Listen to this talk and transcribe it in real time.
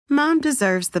Mom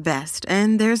deserves the best,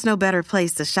 and there's no better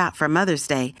place to shop for Mother's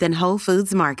Day than Whole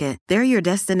Foods Market. They're your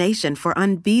destination for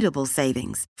unbeatable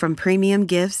savings, from premium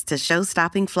gifts to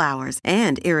show-stopping flowers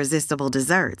and irresistible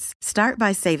desserts. Start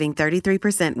by saving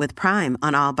 33% with Prime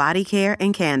on all body care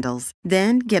and candles.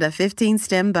 Then get a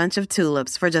 15-stem bunch of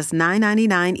tulips for just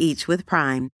 $9.99 each with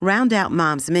Prime. Round out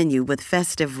Mom's menu with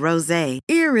festive rosé,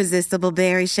 irresistible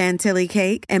berry chantilly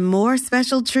cake, and more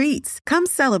special treats. Come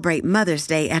celebrate Mother's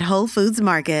Day at Whole Foods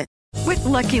Market. With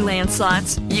Lucky Land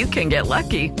Slots, you can get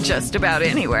lucky just about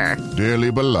anywhere.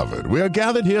 Dearly beloved, we are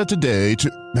gathered here today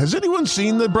to... Has anyone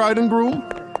seen the bride and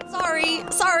groom?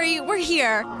 Sorry, we're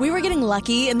here. We were getting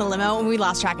lucky in the limo and we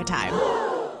lost track of time.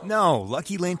 No,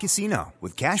 Lucky Land Casino,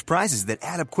 with cash prizes that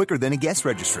add up quicker than a guest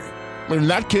registry. In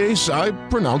that case, I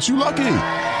pronounce you lucky.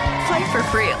 Play for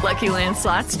free at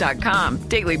LuckyLandSlots.com.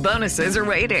 Daily bonuses are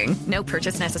waiting. No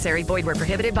purchase necessary. Void where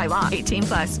prohibited by law.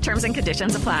 18+. Terms and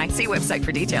conditions apply. See website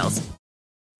for details.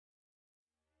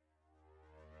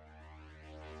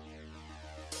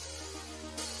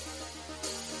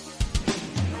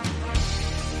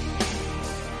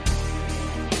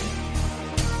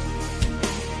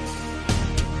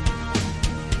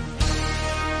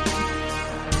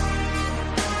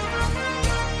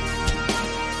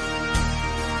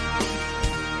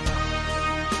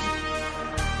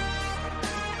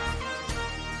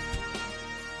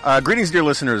 Greetings, dear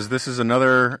listeners. This is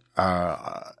another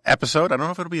episode. I don't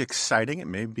know if it'll be exciting. It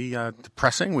may be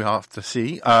depressing. We'll have to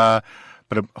see. But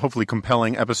a hopefully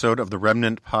compelling episode of the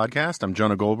Remnant podcast. I'm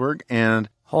Jonah Goldberg. And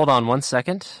hold on one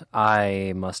second.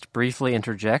 I must briefly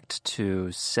interject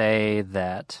to say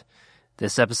that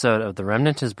this episode of The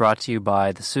Remnant is brought to you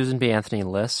by the Susan B. Anthony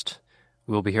List.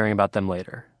 We will be hearing about them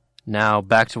later. Now,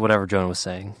 back to whatever Jonah was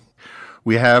saying.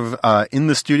 We have in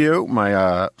the studio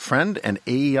my friend and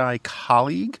AEI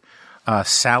colleague,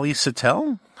 Sally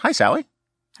Sattel. Hi, Sally.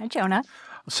 Hi, Jonah.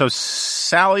 So,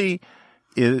 Sally,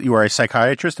 you are a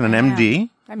psychiatrist and an MD.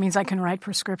 That means I can write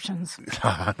prescriptions.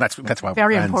 That's why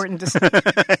very we're important to say.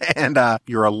 And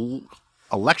you're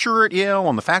a lecturer at Yale,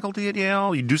 on the faculty at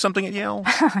Yale. You do something at Yale?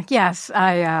 Yes,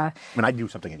 I mean, I do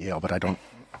something at Yale, but I don't.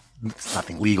 It's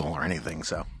nothing legal or anything,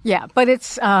 so. Yeah, but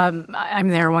it's I'm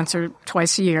there once or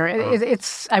twice a year.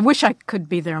 It's I wish I could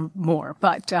be there more,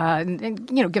 but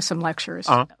give some lectures.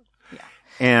 Yeah.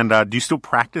 And do you still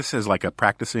practice as like a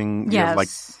practicing, yes, like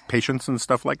patients and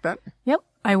stuff like that? Yep,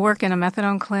 I work in a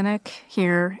methadone clinic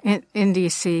here in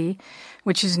D.C.,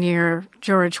 which is near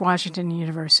George Washington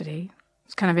University.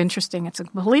 It's kind of interesting. It's a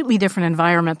completely different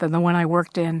environment than the one I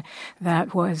worked in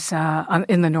that was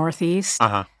in the Northeast.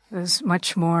 Uh-huh. It was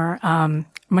much more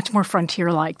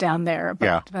frontier-like down there.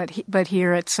 But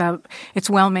here it's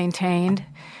well maintained,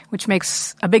 which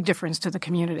makes a big difference to the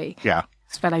community. Yeah.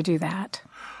 But I do that.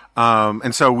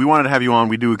 And so we wanted to have you on.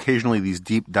 We do occasionally these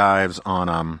deep dives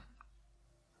on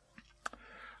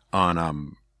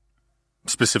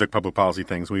specific public policy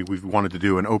things. We've wanted to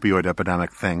do an opioid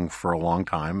epidemic thing for a long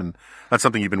time, and that's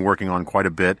something you've been working on quite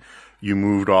a bit. You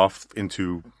moved off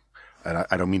into, and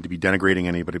I don't mean to be denigrating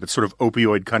anybody, but sort of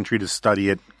opioid country to study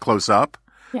it close up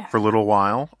for a little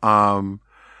while. Why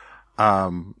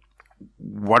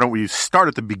don't we start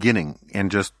at the beginning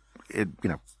and just,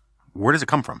 where does it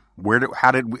come from? How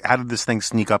did this thing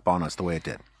sneak up on us the way it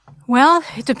did? Well,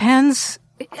 it depends.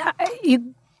 I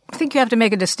think you have to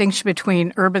make a distinction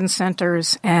between urban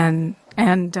centers and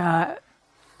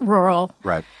rural.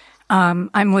 Right.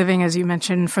 I'm living, as you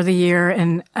mentioned, for the year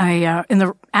in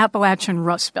the Appalachian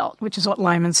Rust Belt, which is what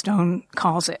Lyman Stone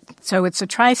calls it. So it's a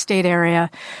tri-state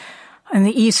area in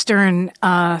the eastern,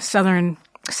 southeastern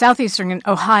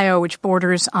Ohio, which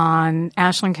borders on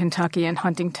Ashland, Kentucky, and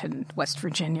Huntington, West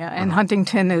Virginia. And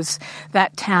Huntington is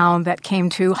that town that came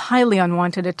to highly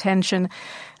unwanted attention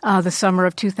the summer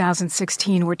of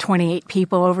 2016, where 28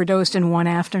 people overdosed in one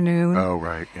afternoon. Oh,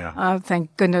 right, yeah.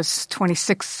 Thank goodness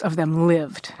 26 of them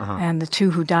lived, and the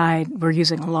 2 who died were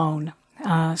using alone.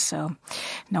 So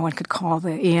no one could call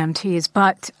the EMTs.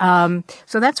 But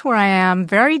so that's where I am.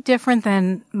 Very different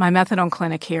than my methadone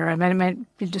clinic here. I might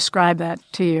describe that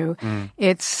to you.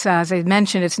 It's, as I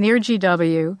mentioned, it's near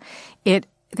GW.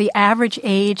 The average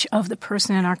age of the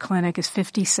person in our clinic is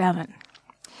 57.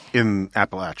 In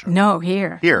Appalachia? No,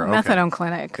 here. Here, okay. Methadone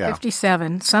clinic,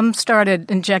 57. Some started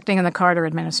injecting in the Carter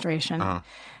administration.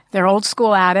 They're old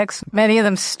school addicts. Many of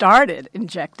them started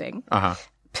injecting.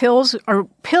 Pills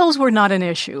were not an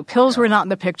issue. Pills were not in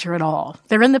the picture at all.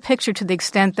 They're in the picture to the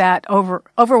extent that over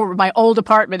where my old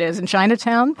apartment is in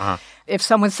Chinatown, if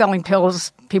someone's selling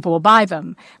pills, people will buy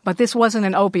them. But this wasn't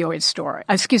an opioid story.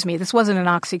 This wasn't an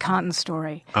OxyContin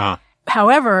story.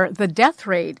 However, the death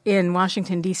rate in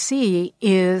Washington, D.C.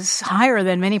 is higher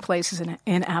than many places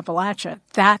in Appalachia.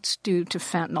 That's due to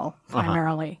fentanyl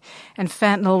primarily. And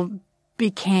fentanyl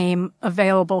became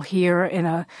available here in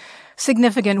a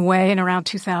significant way in around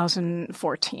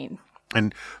 2014.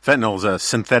 And fentanyl is a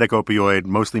synthetic opioid,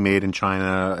 mostly made in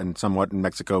China and somewhat in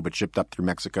Mexico, but shipped up through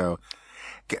Mexico.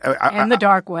 And the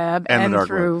dark web and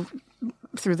through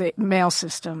the mail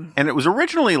system. And it was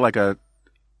originally like an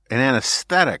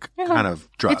anesthetic kind of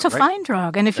drug. It's a fine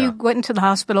drug. And if you went into the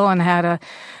hospital and had an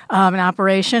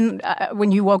operation,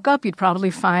 when you woke up, you'd probably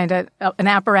find an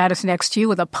apparatus next to you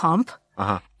with a pump.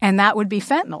 And that would be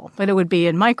fentanyl, but it would be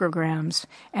in micrograms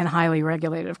and highly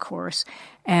regulated, of course.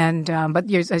 And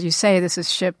but as you say, this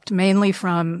is shipped mainly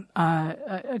from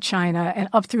China and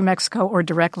up through Mexico or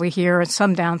directly here, and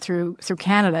some down through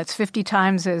Canada. It's 50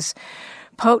 times as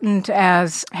potent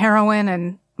as heroin,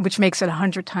 and which makes it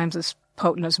 100 times as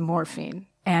potent as morphine.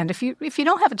 And if you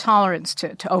don't have a tolerance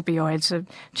to opioids, the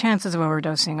chances of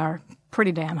overdosing are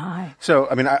pretty damn high. So,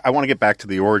 I mean, I want to get back to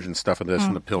the origin stuff of this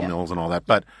and the pill mills and all that,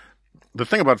 but the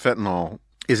thing about fentanyl,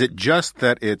 is it just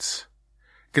that it's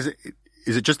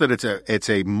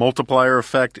a multiplier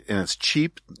effect and it's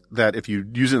cheap, that if you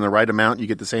use it in the right amount, you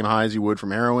get the same high as you would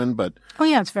from heroin? But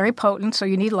it's very potent, so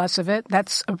you need less of it.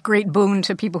 That's a great boon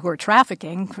to people who are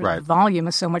trafficking. The volume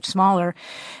is so much smaller.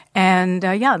 And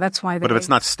that's why But if it's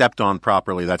not stepped on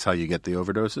properly, that's how you get the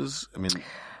overdoses? I mean,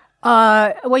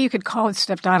 well, you could call it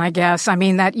stepped on, I guess. I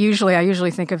mean, I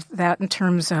usually think of that in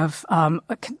terms of,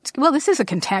 this is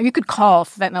you could call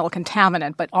fentanyl a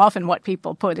contaminant, but often what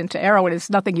people put into heroin is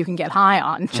nothing you can get high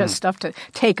on, just stuff to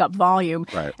take up volume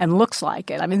and looks like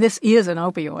it. I mean, this is an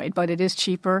opioid, but it is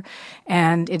cheaper,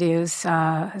 and it is,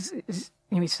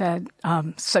 we said,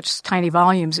 such tiny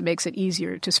volumes, it makes it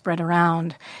easier to spread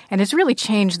around. And it's really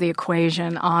changed the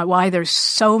equation on why there's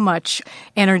so much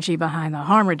energy behind the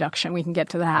harm reduction. We can get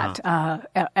to that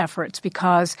efforts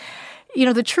because,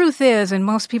 the truth is, and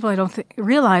most people I don't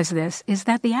realize this, is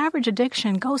that the average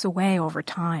addiction goes away over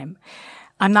time.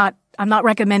 I'm not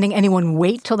recommending anyone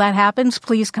wait till that happens.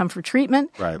 Please come for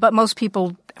treatment. Right. But most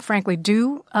people, frankly,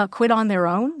 do quit on their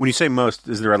own. When you say most,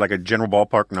 is there like a general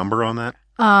ballpark number on that?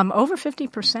 Over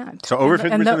 50%. So over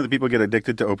 50% of the people get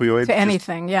addicted to opioids? To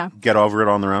anything, Get over it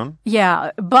on their own?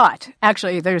 Yeah, but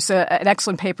actually there's an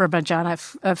excellent paper by John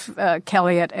F.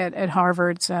 Kelly at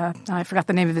Harvard. I forgot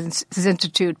the name of his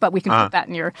institute, but we can put that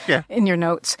in your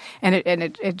notes. And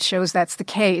it shows that's the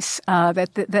case,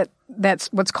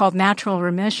 that's what's called natural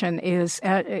remission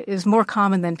is more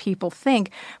common than people think.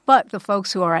 But the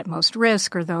folks who are at most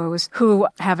risk are those who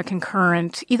have a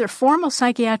concurrent either formal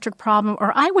psychiatric problem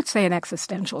or I would say an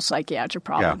existential psychiatric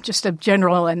problem, just a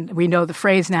general, and we know the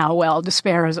phrase now well,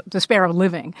 despair of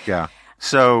living. Yeah.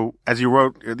 So as you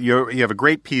wrote, you have a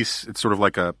great piece. It's sort of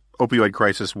like a opioid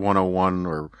crisis 101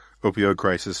 or opioid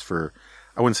crisis for,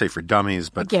 I wouldn't say for dummies,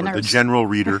 but beginners. For the general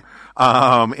reader,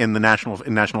 in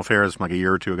National Affairs like a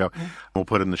year or two ago. We'll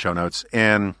put it in the show notes.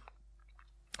 And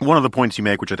one of the points you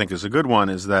make, which I think is a good one,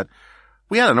 is that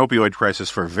we had an opioid crisis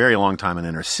for a very long time in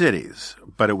inner cities,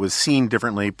 but it was seen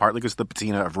differently, partly because of the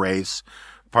patina of race,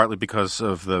 partly because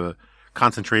of the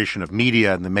concentration of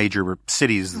media in the major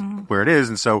cities where it is.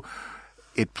 And so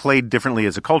it played differently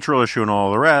as a cultural issue and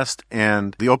all the rest.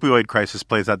 And the opioid crisis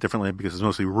plays out differently because it's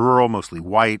mostly rural, mostly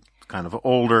white, kind of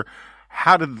older.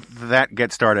 How did that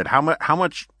get started? How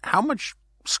much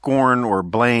scorn or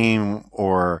blame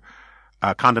or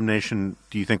condemnation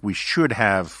do you think we should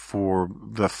have for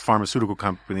the pharmaceutical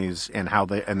companies and how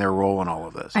and their role in all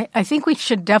of this? I think we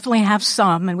should definitely have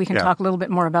some, and we can talk a little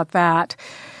bit more about that.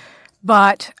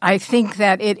 But I think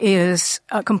that it is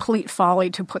a complete folly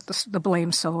to put the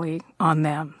blame solely on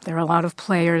them. There are a lot of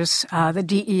players, the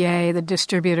DEA, the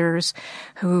distributors,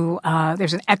 who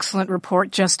there's an excellent report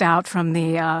just out from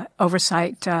the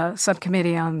Oversight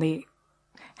Subcommittee on the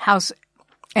House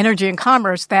Energy and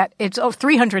Commerce that it's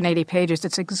 380 pages.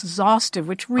 It's exhaustive,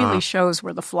 which really shows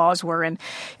where the flaws were in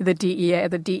the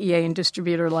DEA and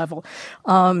distributor level.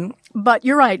 But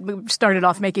you're right. We started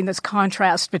off making this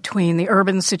contrast between the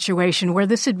urban situation where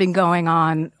this had been going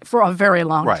on for a very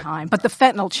long time, but the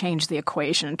fentanyl changed the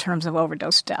equation in terms of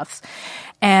overdose deaths.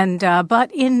 And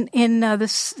but in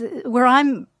this where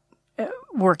I'm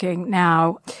working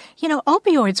now,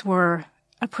 opioids were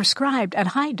prescribed at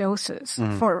high doses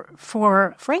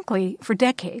for frankly for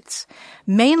decades,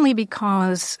 mainly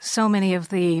because so many of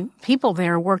the people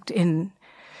there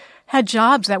had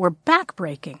jobs that were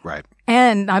backbreaking. Right.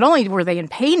 And not only were they in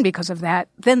pain because of that,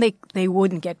 then they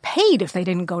wouldn't get paid if they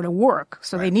didn't go to work.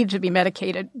 So they needed to be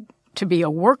medicated to be a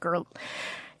worker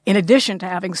in addition to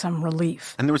having some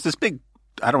relief. And there was this big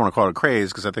I don't want to call it a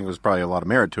craze because I think there was probably a lot of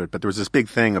merit to it, but there was this big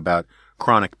thing about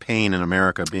chronic pain in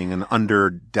America being an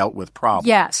under-dealt with problem.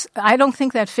 Yes. I don't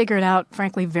think that figured out,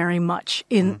 frankly, very much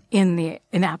in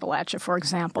Appalachia, for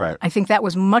example. Right. I think that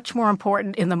was much more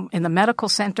important in the medical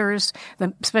centers,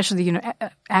 especially the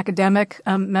academic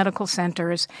medical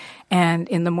centers, and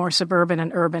in the more suburban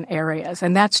and urban areas.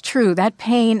 And that's true. That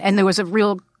pain, and there was a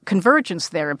real convergence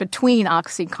there between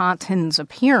OxyContin's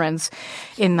appearance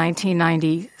in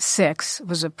 1996,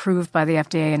 was approved by the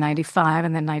FDA in 95,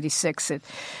 and then 96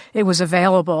 it was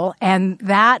available. And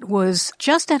that was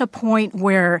just at a point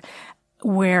where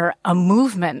a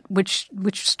movement which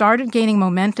started gaining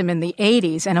momentum in the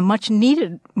 80s, and a much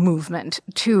needed movement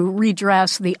to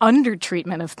redress the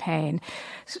undertreatment of pain,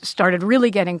 started really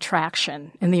getting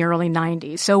traction in the early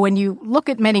 90s. So when you look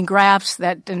at many graphs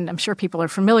that, and I'm sure people are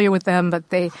familiar with them, but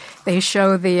they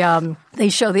show the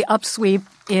upsweep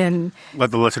in. Let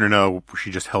the listener know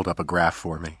she just held up a graph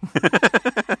for me.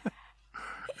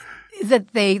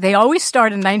 That they always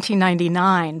start in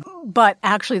 1999, but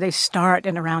actually they start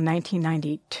in around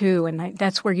 1992, and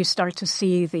that's where you start to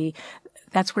see the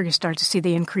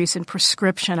increase in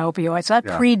prescription opioids. That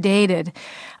predated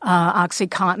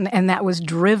OxyContin, and that was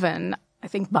driven, I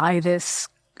think, by this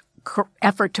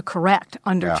effort to correct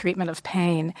undertreatment of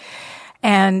pain.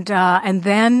 And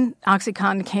then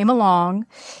OxyContin came along.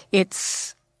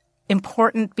 It's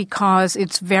important because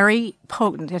it's very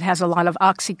potent. It has a lot of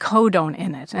oxycodone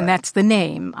in it, and that's the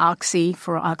name, oxy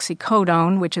for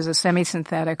oxycodone, which is a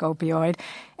semi-synthetic opioid,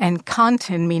 and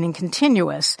contin meaning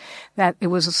continuous, that it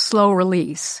was a slow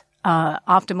release.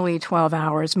 Optimally 12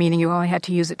 hours, meaning you only had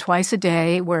to use it twice a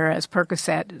day, whereas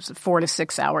Percocet is a 4 to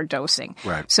 6 hour dosing.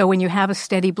 Right. So when you have a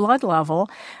steady blood level,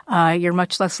 you're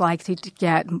much less likely to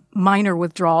get minor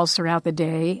withdrawals throughout the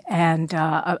day and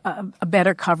a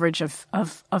better coverage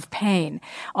of pain.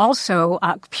 Also,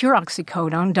 pure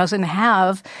oxycodone doesn't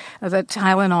have the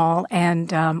Tylenol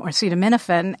and or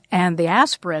acetaminophen and the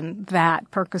aspirin that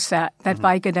Percocet, that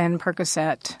Vicodin,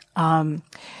 Percocet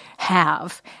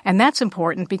have. And that's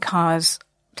important because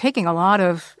taking a lot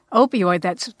of opioid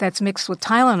that's mixed with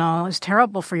Tylenol is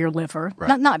terrible for your liver.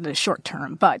 Right. Not in the short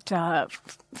term, but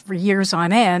for years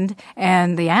on end.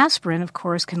 And the aspirin, of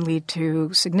course, can lead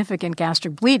to significant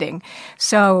gastric bleeding.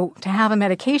 So to have a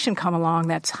medication come along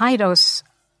that's high-dose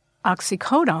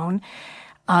oxycodone,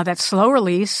 that's slow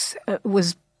release,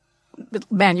 was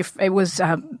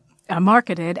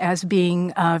marketed as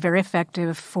being very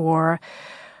effective for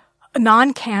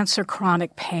non-cancer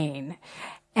chronic pain.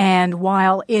 And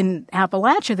while in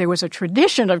Appalachia there was a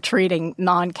tradition of treating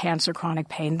non-cancer chronic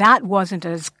pain, that wasn't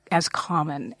as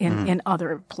common in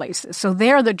other places. So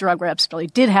there the drug reps really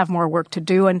did have more work to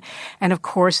do. And of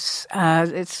course,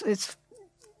 there's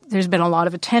been a lot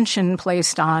of attention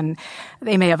placed on,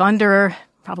 they may have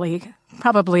probably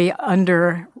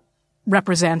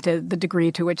underrepresented the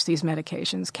degree to which these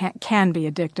medications can be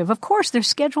addictive. Of course, they're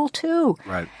Schedule II.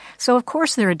 Right. So, of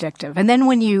course, they're addictive. And then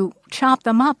when you chop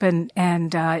them up and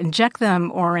inject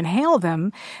them or inhale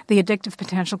them, the addictive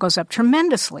potential goes up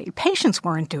tremendously. Patients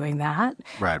weren't doing that.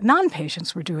 Right.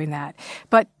 Non-patients were doing that.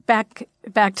 But back to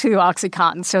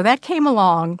OxyContin. So that came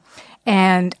along,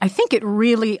 and I think it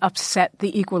really upset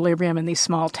the equilibrium in these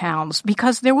small towns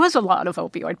because there was a lot of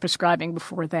opioid prescribing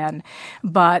before then.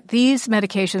 But these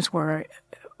medications were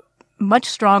much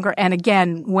stronger. And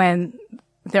again, when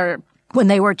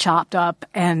they were chopped up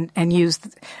and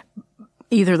used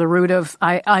either the route of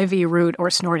IV route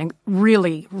or snorting,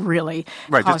 really, really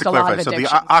caused a lot of addiction. So the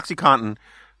OxyContin,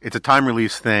 it's a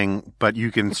time-release thing, but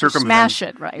you can smash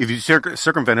it, right? If you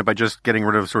circumvent it by just getting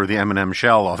rid of sort of the M&M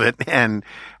shell of it, and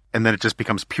then it just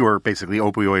becomes pure, basically,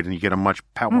 opioid, and you get a much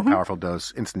more powerful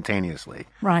dose instantaneously.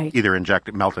 Right. Either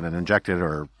melt it and inject it,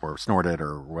 or snort it,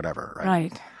 or whatever, right?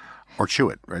 Right. Or chew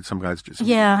it, right? Some guys just...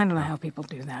 Yeah, I don't know how people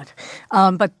do that.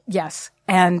 But yes.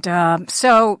 And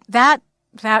so that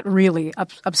really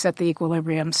upset the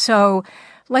equilibrium. So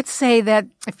let's say that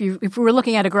if we were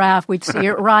looking at a graph, we'd see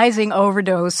a rising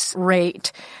overdose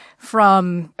rate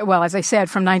from, well, as I said,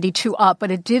 from 92 up, but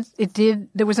it did,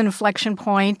 there was an inflection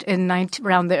point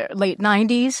around the late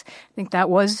 90s. I think that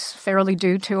was fairly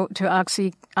due to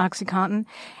OxyContin.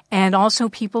 And also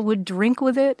people would drink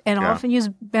with it and often use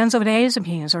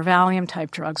benzodiazepines or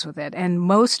Valium-type drugs with it. And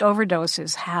most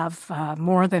overdoses have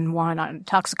more than one, on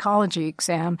toxicology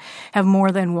exam, have more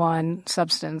than one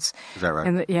substance. Is that right?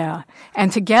 And,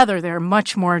 and together they're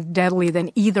much more deadly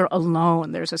than either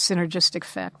alone. There's a synergistic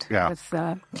effect. Yeah.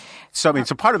 So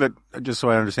part of it, just so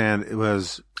I understand, it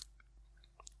was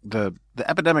the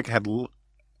epidemic had,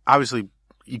 obviously,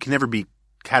 you can never be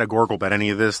categorical about any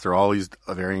of this. There are all these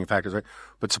varying factors, right?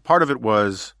 But so part of it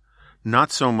was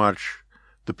not so much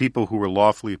the people who were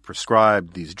lawfully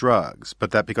prescribed these drugs,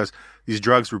 but that because these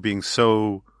drugs were being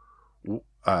so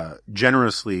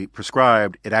generously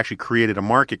prescribed, it actually created a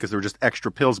market because there were just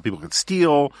extra pills that people could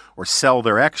steal or sell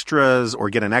their extras or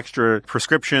get an extra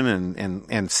prescription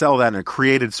and sell that. And it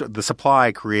created, the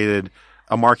supply created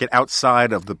a market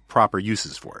outside of the proper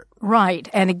uses for it. Right.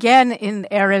 And again, in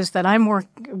areas that I'm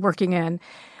working in,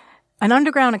 an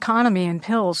underground economy in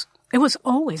pills, it was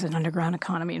always an underground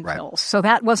economy in pills. So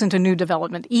that wasn't a new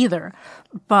development either.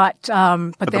 But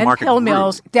then pill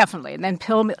mills, definitely. And then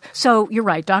pill mills. So you're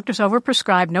right. Doctors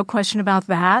overprescribe. No question about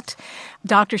that.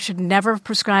 Doctors should never have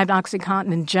prescribed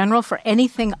OxyContin in general for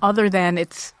anything other than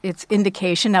its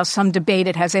indication. Now, some debate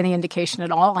it has any indication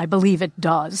at all. I believe it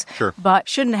does. Sure. But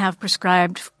shouldn't have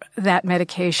prescribed that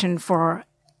medication for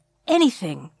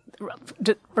anything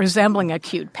resembling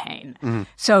acute pain. Mm-hmm.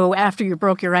 So after you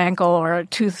broke your ankle or a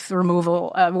tooth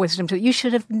removal, wisdom tooth, you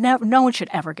should have no one should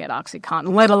ever get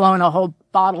OxyContin, let alone a whole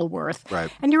bottle worth. Right.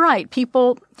 And you're right.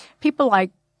 People like,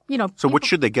 So what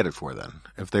should they get it for then?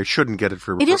 If they shouldn't get it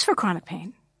for... It is for chronic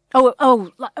pain.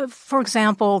 For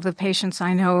example, the patients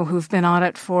I know who've been on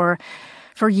it for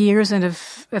years and have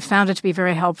found it to be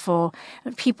very helpful.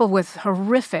 People with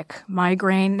horrific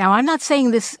migraine. Now, I'm not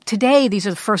saying this today, these are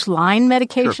the first line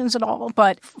medications at all,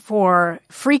 but for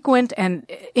frequent and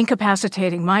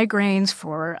incapacitating migraines,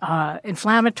 for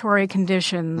inflammatory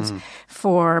conditions,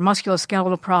 for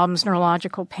musculoskeletal problems,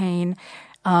 neurological pain.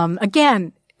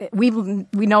 Again, we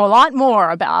know a lot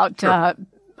more about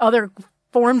other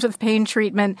forms of pain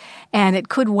treatment, and it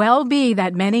could well be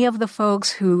that many of the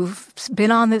folks who've been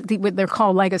on they're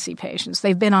called legacy patients.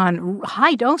 They've been on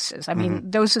high doses. I mean,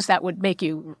 doses that would make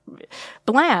you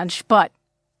blanch, but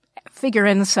figure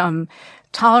in some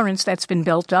tolerance that's been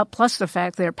built up, plus the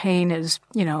fact their pain is,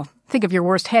 think of your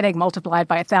worst headache multiplied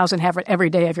by 1,000 every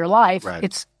day of your life.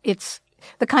 Right. It's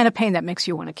the kind of pain that makes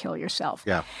you want to kill yourself.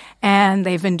 Yeah. And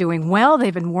they've been doing well.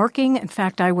 They've been working. In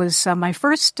fact, I was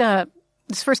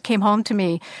this first came home to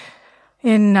me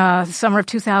in the summer of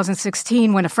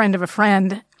 2016 when a friend of a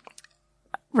friend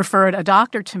referred a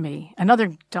doctor to me,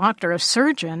 another doctor, a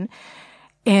surgeon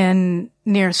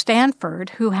near Stanford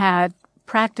who had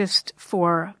practiced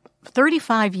for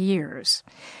 35 years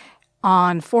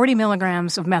on 40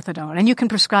 milligrams of methadone. And you can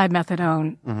prescribe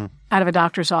methadone out of a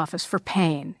doctor's office for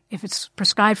pain. If it's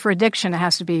prescribed for addiction, it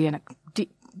has to be in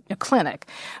a clinic.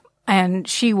 And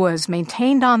she was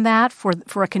maintained on that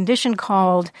for a condition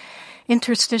called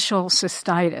interstitial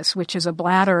cystitis, which is a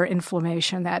bladder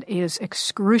inflammation that is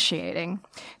excruciating.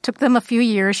 Took them a few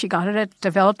years. She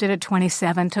developed it at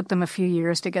 27. Took them a few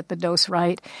years to get the dose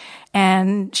right.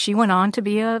 And she went on to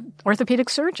be an orthopedic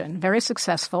surgeon, very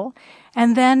successful.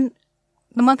 And then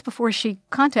the month before she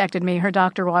contacted me, her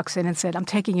doctor walks in and said, I'm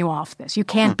taking you off this. You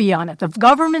can't be on it. The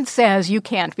government says you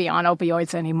can't be on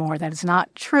opioids anymore. That is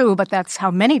not true, but that's how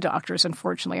many doctors,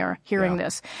 unfortunately, are hearing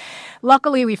this.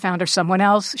 Luckily, we found her someone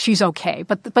else. She's okay.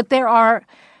 But there are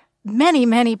many,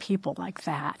 many people like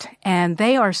that, and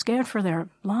they are scared for their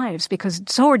lives because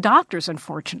so are doctors,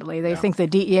 unfortunately. They think the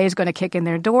DEA is going to kick in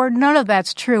their door. None of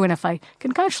that's true. And if I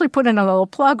can actually put in a little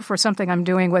plug for something I'm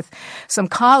doing with some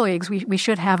colleagues, we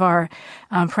should have our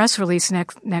press release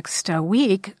next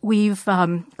week. We've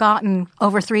gotten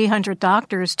over 300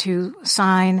 doctors to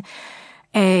sign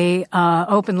a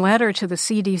open letter to the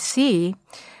CDC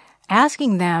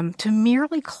asking them to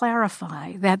merely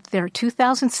clarify that their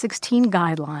 2016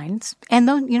 guidelines, and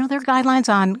their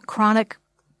guidelines on chronic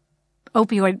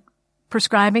opioid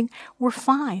prescribing were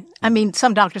fine. I mean,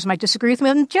 some doctors might disagree with me.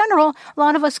 In general, a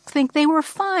lot of us think they were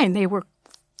fine. They were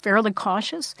fairly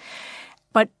cautious.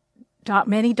 But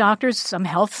many doctors, some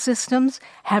health systems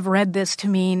have read this to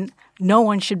mean no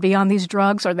one should be on these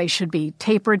drugs, or they should be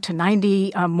tapered to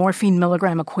 90 morphine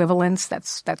milligram equivalents.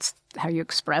 That's how you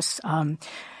express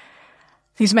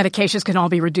these medications can all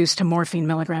be reduced to morphine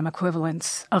milligram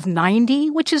equivalents of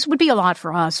 90, which would be a lot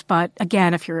for us. But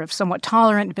again, if you're somewhat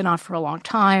tolerant, been on for a long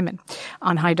time and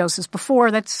on high doses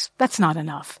before, that's not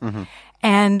enough.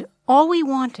 And all we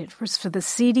wanted was for the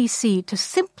CDC to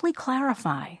simply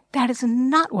clarify that is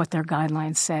not what their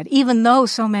guidelines said, even though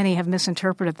so many have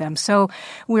misinterpreted them. So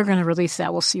we're going to release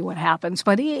that. We'll see what happens.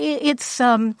 But it's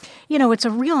a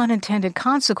real unintended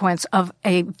consequence of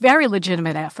a very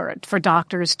legitimate effort for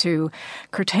doctors to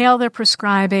curtail their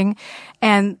prescribing.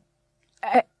 And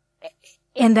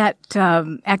in that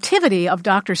activity of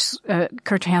doctors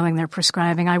curtailing their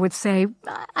prescribing, I'd say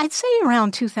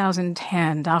around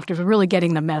 2010, doctors were really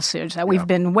getting the message that we've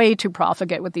been way too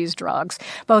profligate with these drugs,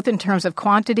 both in terms of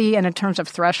quantity and in terms of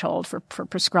threshold for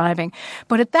prescribing.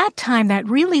 But at that time, that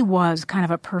really was kind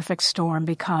of a perfect storm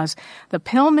because the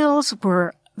pill mills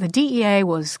the DEA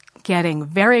was getting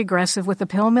very aggressive with the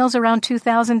pill mills around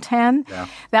 2010. Yeah.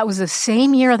 That was the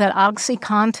same year that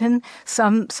OxyContin,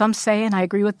 some say, and I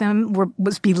agree with them,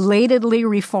 was belatedly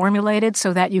reformulated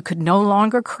so that you could no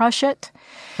longer crush it.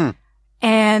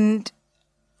 And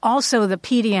also the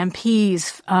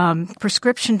PDMP's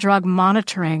prescription drug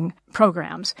monitoring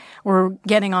programs were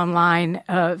getting online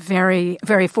very,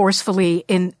 very forcefully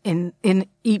in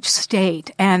each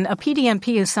state. And a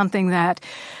PDMP is something that,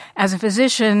 as a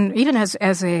physician, even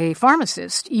as a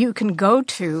pharmacist, you can go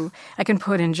to. I can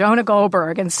put in Jonah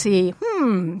Goldberg and see,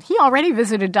 he already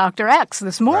visited Dr. X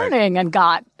this morning and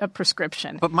got a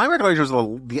prescription. But my recollection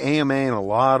was the AMA and a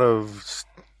lot of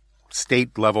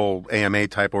state-level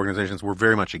AMA-type organizations were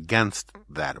very much against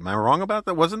that. Am I wrong about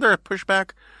that? Wasn't there a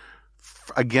pushback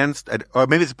against, or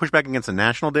maybe it's a pushback against a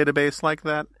national database like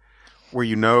that, where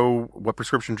you know what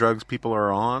prescription drugs people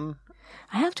are on?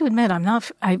 I have to admit, I'm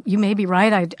not. You may be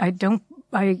right. I'm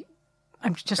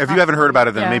just. If you haven't heard about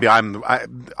it, then maybe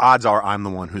odds are I'm the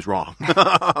one who's wrong.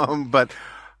 But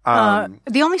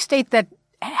the only state that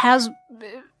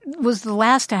was the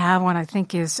last to have one, I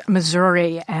think, is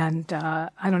Missouri, and I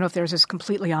don't know if theirs is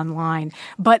completely online.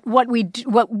 But what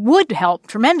would help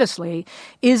tremendously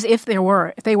is if they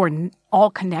were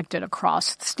all connected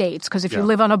across states, because if you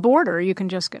live on a border, you can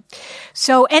just get.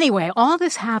 So anyway, all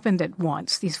this happened at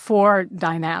once. These four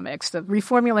dynamics: the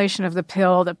reformulation of the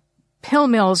pill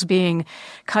mills being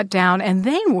cut down, and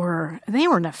they were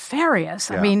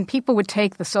nefarious. Yeah. I mean, people would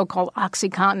take the so-called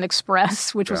OxyContin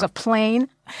Express, which was a plane,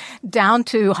 down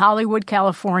to Hollywood,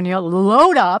 California,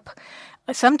 load up.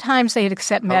 Sometimes they'd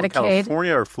accept Medicaid.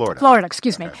 California or Florida? Florida,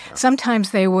 excuse me. Yeah.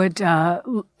 Sometimes they would,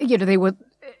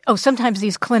 sometimes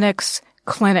these clinics,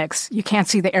 you can't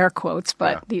see the air quotes,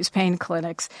 but these pain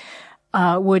clinics,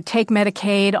 would take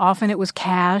Medicaid. Often it was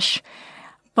cash.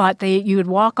 But you would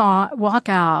walk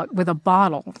out with a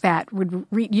bottle that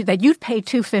you'd pay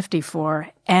 $250 for,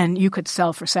 and you could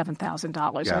sell for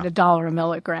 $7,000 at $1 a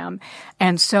milligram.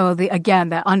 And so the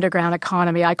underground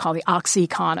economy, I call the oxy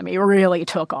economy, really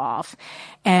took off.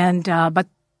 And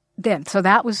so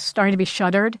that was starting to be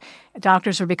shuttered.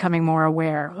 Doctors were becoming more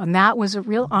aware, and that was a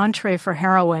real entree for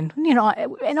heroin. You know,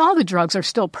 and all the drugs are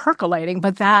still percolating,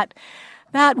 but that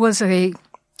was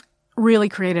really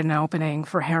created an opening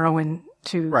for heroin.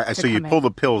 So you pull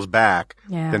the pills back,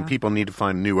 then people need to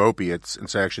find new opiates, and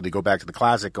so actually they go back to the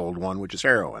classic old one, which is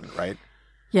heroin, right?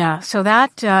 Yeah. So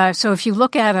so if you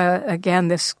look at again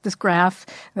this graph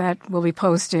that will be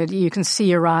posted, you can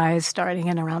see a rise starting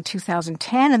in around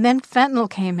 2010, and then fentanyl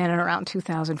came in at around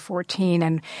 2014,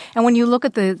 and when you look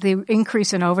at the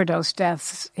increase in overdose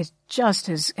deaths, it's just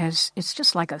it's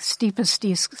just like a steepest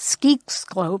ski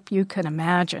slope you can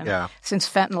imagine since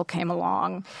fentanyl came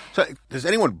along. So does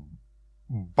anyone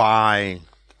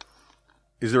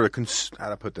is there a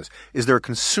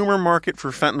consumer market for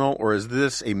fentanyl, or is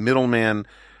this a middleman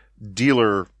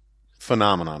dealer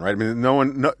phenomenon, right? I mean,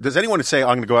 does anyone say, I'm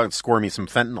going to go out and score me some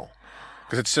fentanyl?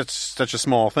 Because it's such a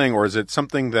small thing, or is it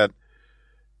something that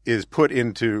is put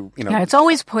into, Yeah, it's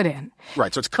always put in.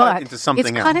 Right, so it's cut into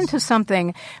something else. It's cut into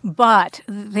something, but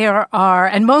there are,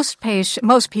 and most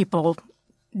people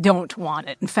don't want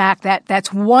it. In fact,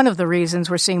 that's one of the reasons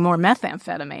we're seeing more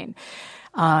methamphetamine.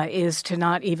 Is to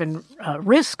not even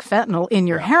risk fentanyl in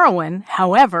your heroin.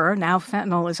 However, now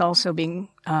fentanyl is also being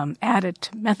added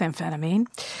to methamphetamine.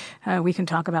 We can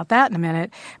talk about that in a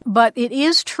minute. But it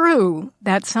is true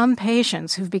that some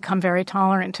patients who've become very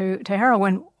tolerant to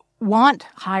heroin want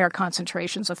higher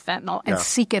concentrations of fentanyl and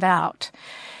seek it out.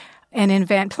 And in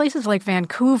places like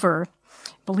Vancouver,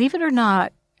 believe it or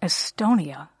not,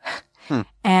 Estonia,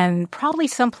 and probably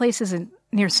some places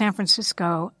near San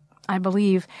Francisco, I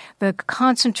believe the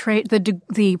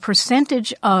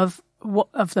percentage of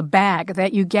the bag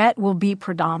that you get will be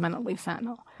predominantly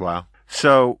fentanyl. Wow.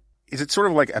 So is it sort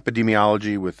of like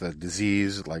epidemiology with a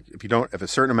disease? Like if a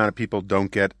certain amount of people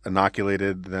don't get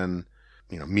inoculated, then,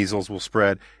 measles will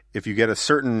spread. If you get a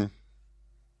certain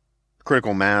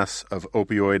critical mass of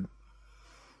opioid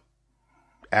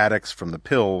addicts from the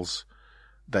pills,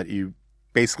 that you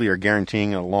basically are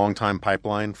guaranteeing a long time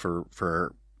pipeline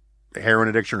for heroin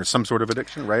addiction or some sort of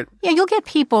addiction, right? Yeah, you'll get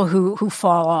people who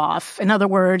fall off. In other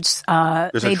words,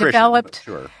 they developed.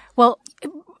 Sure. Well,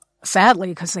 sadly,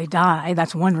 because they die,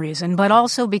 that's one reason, but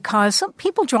also because some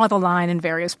people draw the line in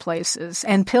various places.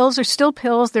 And pills are still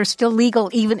pills. They're still legal,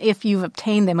 even if you've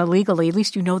obtained them illegally. At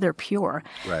least you know they're pure.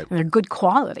 Right. And they're good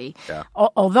quality. Yeah.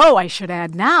 Although I should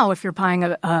add now, if you're buying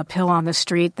a pill on the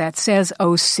street that says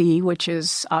OC, which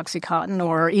is OxyContin,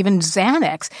 or even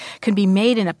Xanax, can be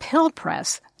made in a pill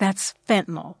press that's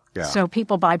fentanyl. Yeah. So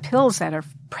people buy pills that are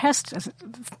pressed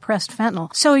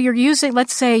fentanyl. So you're using,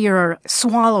 let's say you're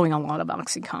swallowing a lot of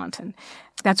OxyContin.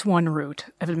 That's one route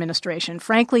of administration.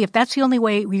 Frankly, if that's the only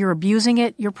way you're abusing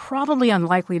it, you're probably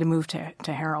unlikely to move to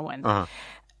heroin.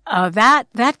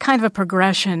 That kind of a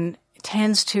progression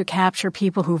tends to capture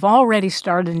people who've already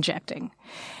started injecting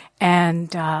and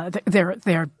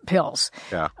their pills,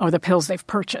 or the pills they've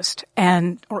purchased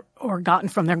or gotten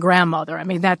from their grandmother. I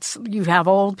mean, you have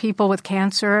old people with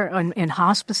cancer in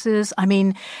hospices. I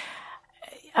mean,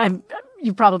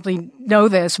 you probably know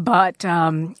this, but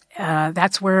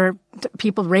that's where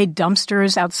people raid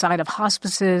dumpsters outside of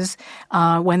hospices.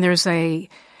 When there's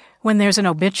an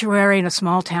obituary in a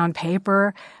small town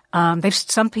paper,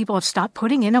 some people have stopped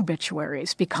putting in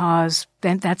obituaries because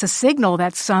then that's a signal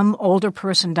that some older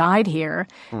person died here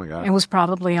and was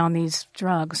probably on these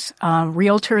drugs.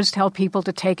 Realtors tell people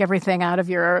to take everything out of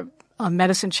your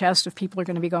medicine chest if people are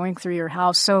going to be going through your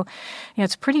house. So,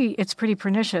 it's pretty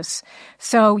pernicious.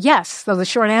 So yes, the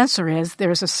short answer is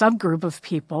there's a subgroup of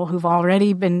people who've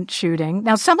already been shooting.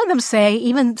 Now, some of them say,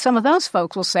 even some of those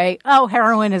folks will say, oh,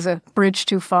 heroin is a bridge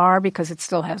too far because it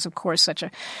still has, of course, such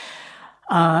a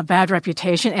bad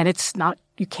reputation, and it's not,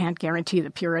 you can't guarantee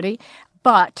the purity.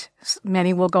 But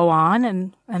many will go on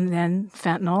and then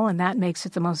fentanyl, and that makes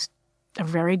it a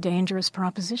very dangerous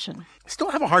proposition. I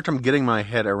still have a hard time getting my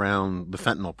head around the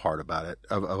fentanyl part about it,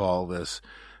 of all this.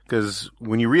 Because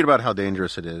when you read about how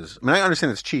dangerous it is, I mean, I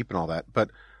understand it's cheap and all that, but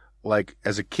like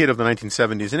as a kid of the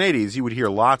 1970s and 80s, you would hear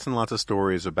lots and lots of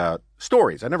stories.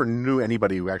 I never knew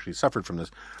anybody who actually suffered from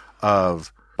this,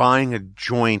 of buying a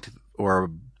joint or a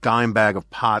dime bag of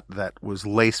pot that was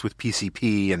laced with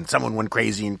PCP and someone went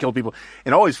crazy and killed people.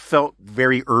 It always felt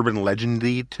very urban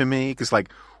legendy to me, because like,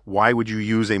 why would you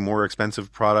use a more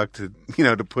expensive product to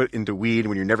put into weed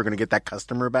when you're never going to get that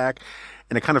customer back?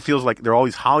 And it kind of feels like there are all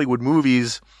these Hollywood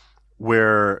movies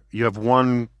where you have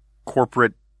one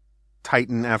corporate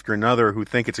titan after another who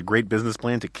think it's a great business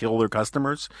plan to kill their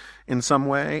customers in some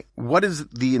way. What is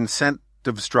the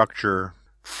incentive structure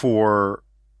for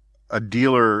a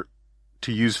dealer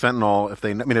to use fentanyl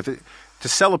to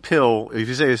sell a pill? If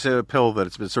you say a pill that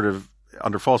it's been sort of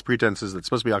under false pretenses that's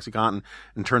supposed to be OxyContin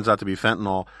and turns out to be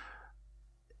fentanyl,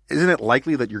 isn't it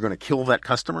likely that you're going to kill that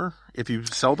customer if you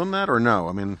sell them that, or no?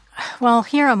 I mean, well,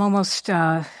 here I'm almost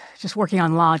just working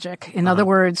on logic. In other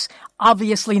words,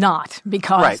 obviously not,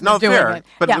 because they're doing fair. it.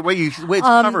 But the way it's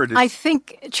covered is... I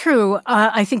think, true.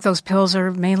 I think those pills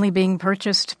are mainly being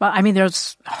purchased. But I mean,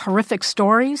 there's horrific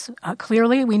stories,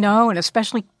 clearly, we know, and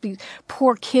especially the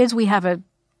poor kids. We have a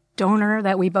donor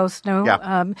that we both know,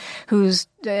 and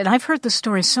I've heard the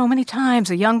story so many times,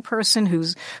 a young person who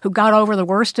got over the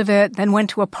worst of it, then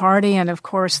went to a party, and of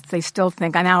course they still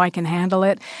think, now I can handle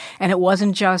it. And it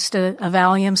wasn't just a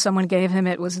Valium someone gave him,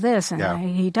 it was this, and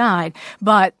he died.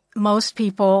 But most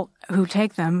people who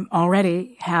take them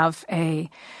already have a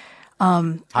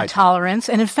tolerance.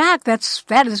 And in fact,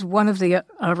 that is one of the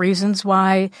reasons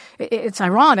why it's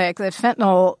ironic that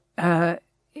fentanyl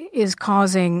is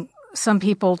causing some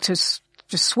people to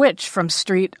switch from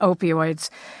street opioids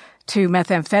to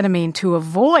methamphetamine to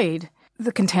avoid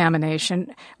the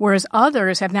contamination, whereas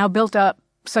others have now built up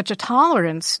such a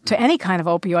tolerance to any kind of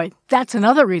opioid. That's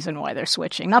another reason why they're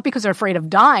switching, not because they're afraid of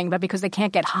dying, but because they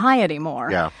can't get high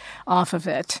anymore off of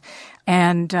it.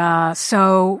 And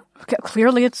so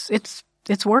clearly it's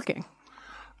working.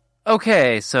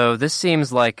 Okay, so this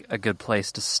seems like a good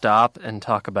place to stop and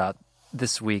talk about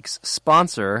this week's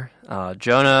sponsor.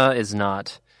 Jonah is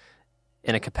not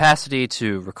in a capacity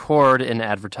to record an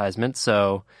advertisement,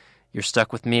 so you're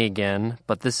stuck with me again.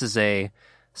 But this is a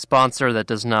sponsor that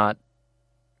does not,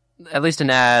 at least an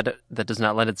ad that does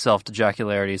not lend itself to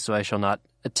jocularity, so I shall not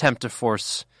attempt to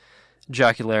force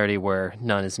jocularity where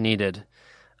none is needed.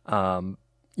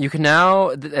 You can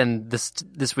now, and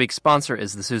this week's sponsor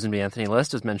is the Susan B. Anthony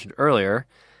list, as mentioned earlier.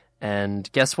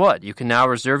 And guess what? You can now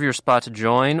reserve your spot to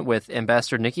join with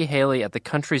Ambassador Nikki Haley at the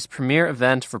country's premier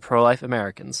event for pro-life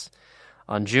Americans.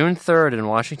 On June 3rd in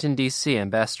Washington, D.C.,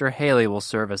 Ambassador Haley will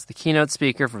serve as the keynote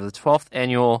speaker for the 12th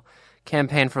annual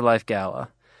Campaign for Life Gala.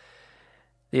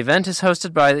 The event is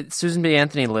hosted by the Susan B.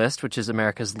 Anthony List, which is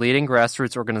America's leading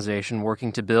grassroots organization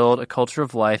working to build a culture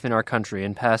of life in our country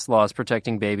and pass laws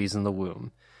protecting babies in the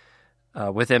womb.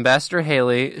 With Ambassador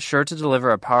Haley sure to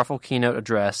deliver a powerful keynote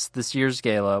address, this year's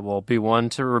gala will be one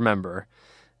to remember,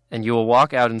 and you will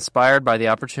walk out inspired by the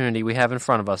opportunity we have in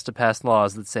front of us to pass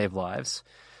laws that save lives.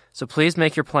 So please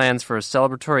make your plans for a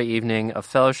celebratory evening of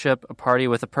fellowship, a party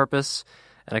with a purpose,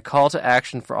 and a call to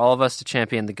action for all of us to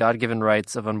champion the God-given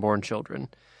rights of unborn children.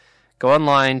 Go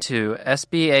online to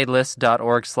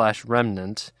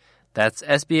sbalist.org/remnant. That's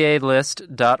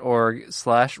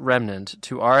sbalist.org/remnant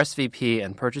to RSVP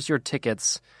and purchase your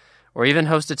tickets or even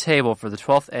host a table for the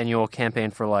 12th annual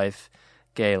Campaign for Life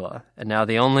Gala. And now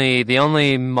the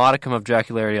only modicum of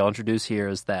jocularity I'll introduce here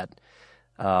is that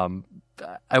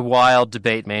a wild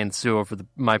debate may ensue over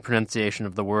my pronunciation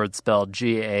of the word spelled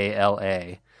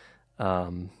Gala.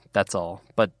 That's all.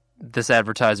 But this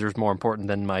advertiser is more important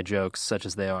than my jokes, such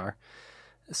as they are.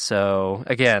 So,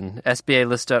 again,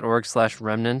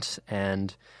 sbalist.org/remnant,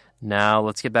 and now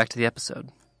let's get back to the episode.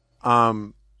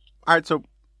 All right, so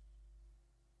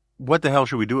what the hell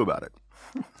should we do about it?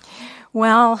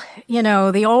 Well,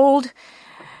 the old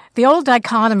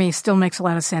dichotomy still makes a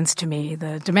lot of sense to me,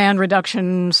 the demand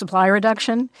reduction, supply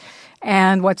reduction.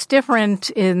 And what's different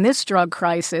in this drug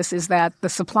crisis is that the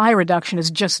supply reduction is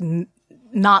just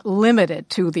not limited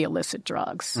to the illicit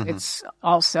drugs. Mm-hmm. It's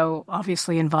also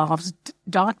obviously involves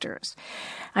doctors.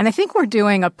 And I think we're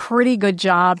doing a pretty good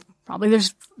job. Probably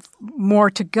there's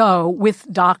more to go with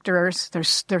doctors.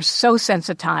 They're so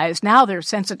sensitized. Now they're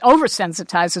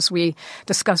oversensitized, as we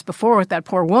discussed before with that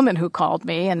poor woman who called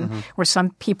me, and where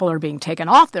some people are being taken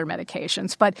off their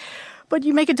medications. But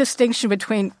you make a distinction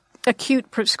between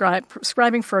acute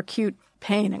prescribing for acute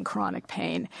pain and chronic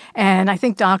pain. And I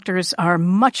think doctors are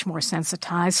much more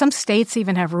sensitized. Some states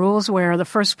even have rules where the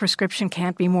first prescription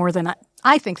can't be more than,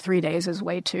 I think 3 days is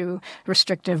way too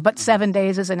restrictive, but 7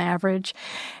 days is an average.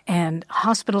 And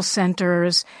hospital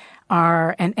centers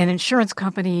and insurance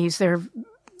companies, and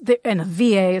the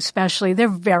VA especially, they're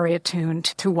very attuned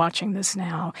to watching this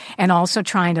now and also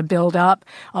trying to build up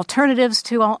alternatives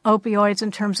to opioids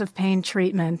in terms of pain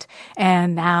treatment.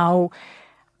 And now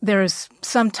there's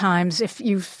sometimes, if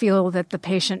you feel that the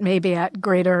patient may be at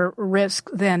greater risk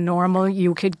than normal,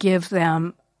 you could give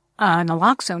them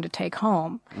naloxone to take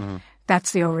home. Mm-hmm.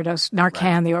 That's the overdose, Narcan,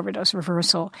 right. The overdose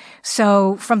reversal.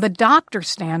 So from the doctor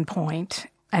standpoint,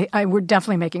 we're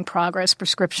definitely making progress.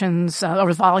 Prescriptions, or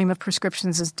the volume of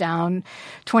prescriptions is down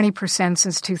 20%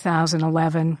 since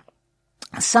 2011.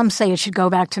 Some say it should go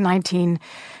back to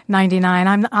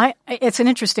 1999. It's an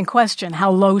interesting question. How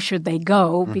low should they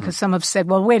go? Because some have said,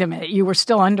 well, wait a minute, you were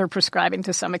still under-prescribing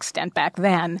to some extent back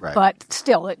then. Right. But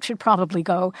still, it should probably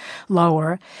go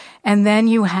lower. And then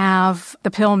you have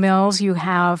the pill mills, you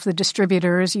have the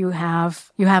distributors, you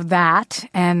have that,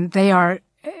 and they are.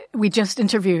 We just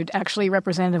interviewed, actually,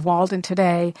 Representative Walden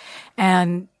today,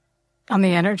 and on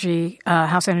the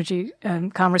House Energy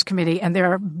and Commerce Committee, and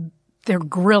they're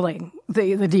grilling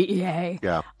the DEA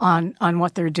on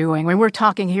what they're doing. We're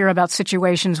talking here about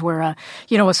situations where a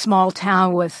small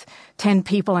town with 10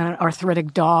 people and an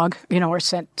arthritic dog, are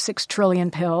sent 6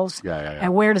 trillion pills.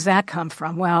 And where does that come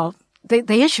from? Well,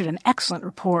 they issued an excellent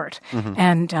report,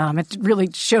 and it really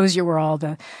shows you where all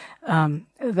the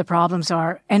problems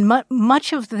are. And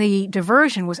much of the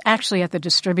diversion was actually at the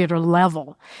distributor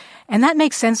level. And that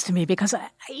makes sense to me because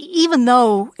even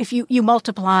though if you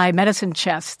multiply medicine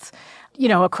chests,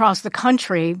 across the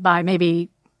country by maybe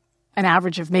an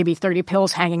average of maybe 30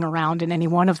 pills hanging around in any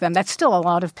one of them, that's still a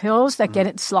lot of pills that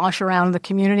get slosh around the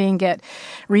community and get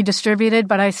redistributed.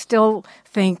 But I still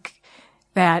think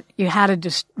that you had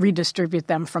to redistribute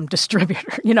them from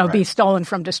be stolen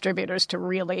from distributors to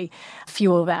really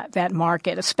fuel that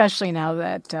market, especially now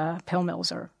that pill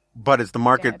mills are. But is the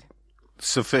market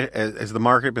has the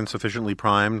market been sufficiently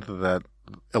primed that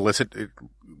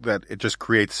that it just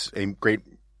creates a great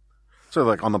sort of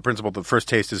like on the principle the first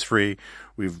taste is free?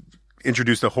 We've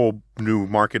introduced a whole new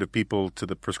market of people to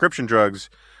the prescription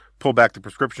drugs, pull back the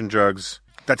prescription drugs.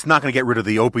 That's not going to get rid of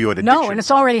the opioid addiction. No, and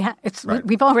it's already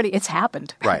it's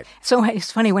happened. Right. So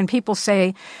it's funny when people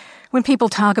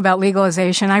talk about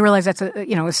legalization, I realize that's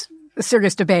a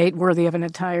serious debate worthy of an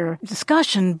entire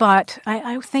discussion, but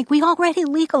I think we already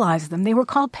legalized them. They were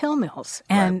called pill mills,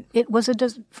 and it was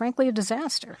frankly a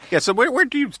disaster. Yeah. So where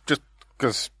do you just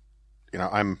because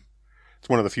it's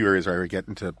one of the few areas where I get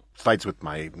into fights with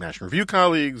my National Review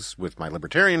colleagues, with my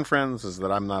libertarian friends, is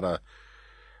that I'm not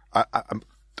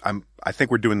I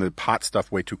think we're doing the pot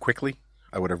stuff way too quickly.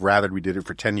 I would have rathered we did it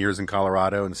for 10 years in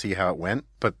Colorado and see how it went.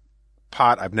 But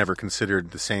pot, I've never considered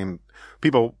the same.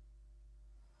 People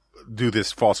do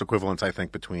this false equivalence, I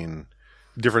think, between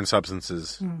different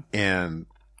substances. And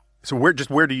so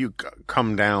where do you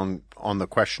come down on the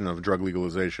question of drug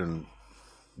legalization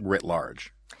writ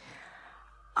large?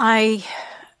 I'm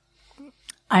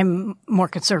more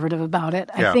conservative about it.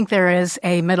 Yeah. I think there is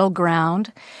a middle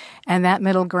ground. And that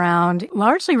middle ground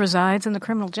largely resides in the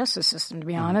criminal justice system, to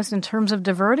be honest, in terms of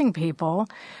diverting people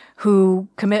who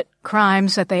commit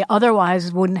crimes that they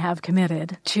otherwise wouldn't have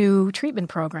committed to treatment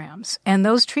programs. And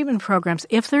those treatment programs,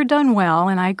 if they're done well,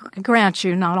 and I grant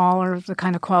you not all are the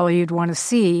kind of quality you'd want to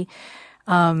see,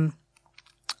 can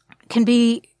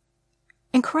be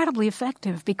incredibly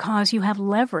effective because you have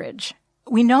leverage.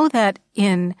 We know that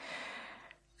in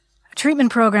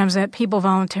treatment programs that people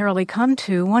voluntarily come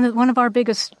to, one of our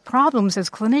biggest problems as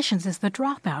clinicians is the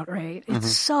dropout rate.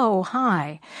 It's so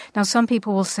high. Now, some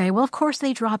people will say, well, of course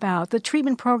they drop out. The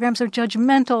treatment programs are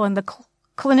judgmental and the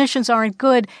clinicians aren't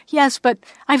good. Yes, but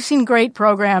I've seen great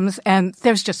programs and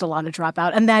there's just a lot of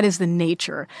dropout. And that is the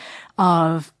nature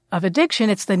of addiction.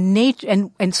 It's the nature,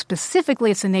 and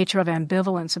specifically it's the nature of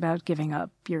ambivalence about giving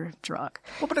up your drug.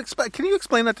 Well, but can you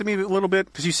explain that to me a little bit?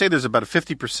 Because you say there's about a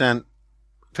 50%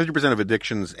 of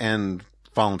addictions end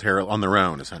voluntarily on their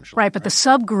own, essentially. Right, but the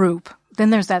subgroup, then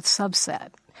there's that subset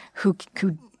who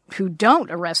don't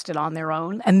arrest it on their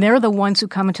own, and they're the ones who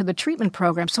come into the treatment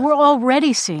program. So we're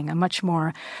already seeing a much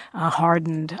more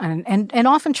hardened and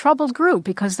often troubled group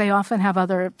because they often have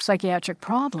other psychiatric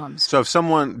problems. So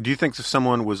do you think if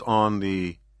someone was in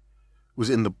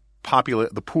the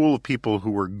pool of people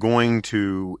who were going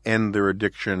to end their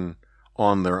addiction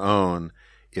on their own,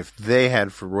 if they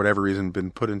had, for whatever reason, been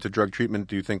put into drug treatment,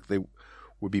 do you think they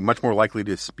would be much more likely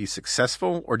to be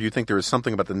successful? Or do you think there is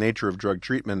something about the nature of drug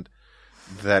treatment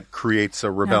that creates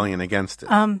a rebellion against it?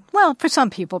 Well, for some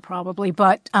people probably.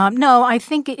 But no, I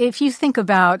think if you think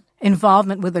about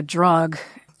involvement with a drug,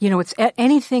 it's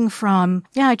anything from,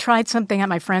 I tried something at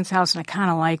my friend's house and I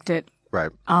kind of liked it. Right.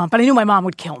 But I knew my mom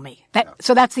would kill me.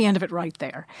 So that's the end of it right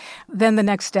there. Then the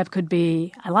next step could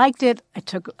be, I liked it. I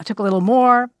took a little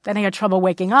more. Then I had trouble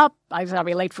waking up. I was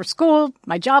already late for school.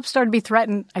 My job started to be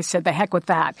threatened. I said, the heck with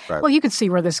that. Right. Well, you can see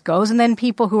where this goes. And then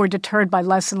people who are deterred by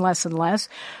less and less and less,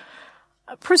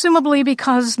 presumably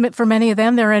because for many of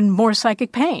them, they're in more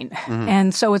psychic pain. Mm-hmm.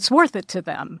 And so it's worth it to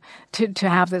them to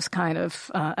have this kind of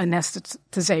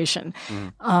anesthetization.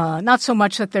 Mm-hmm. Not so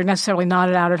much that they're necessarily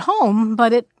nodded out at home,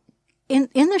 but in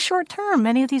the short term,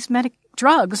 many of these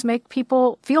drugs make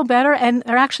people feel better and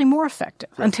are actually more effective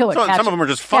until some of them are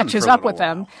just fun catches up with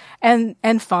them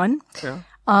and fun.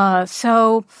 Yeah.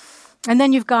 And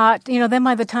then you've got, then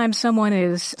by the time someone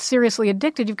is seriously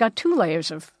addicted, you've got two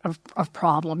layers of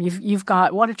problem. You've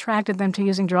got what attracted them to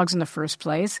using drugs in the first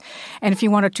place. And if you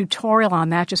want a tutorial on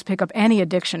that, just pick up any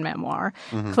addiction memoir.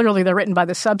 Mm-hmm. Clearly, they're written by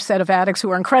the subset of addicts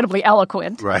who are incredibly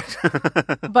eloquent. Right.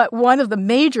 But one of the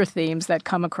major themes that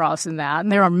come across in that,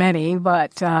 and there are many,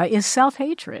 but is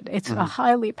self-hatred. It's a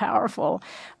highly powerful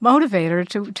motivator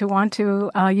to want to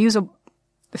use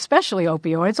especially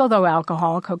opioids, although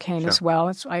alcohol, cocaine as well.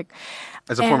 It's like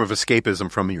as a form of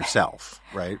escapism from yourself,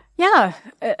 right? Yeah,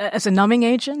 as a numbing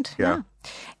agent. Yeah.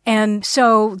 And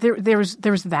so there's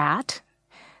that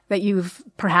you've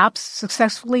perhaps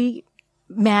successfully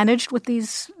managed with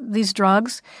these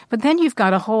drugs, but then you've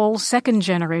got a whole second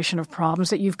generation of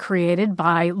problems that you've created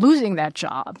by losing that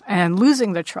job and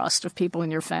losing the trust of people in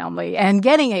your family and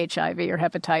getting HIV or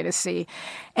hepatitis C.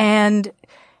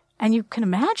 And you can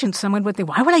imagine someone would think,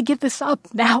 why would I give this up?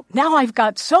 Now I've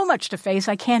got so much to face,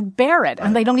 I can't bear it.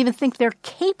 And they don't even think they're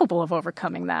capable of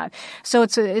overcoming that. So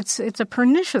it's a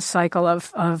pernicious cycle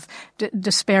of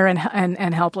despair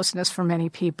and helplessness for many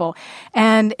people.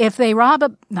 And if they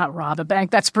not rob a bank,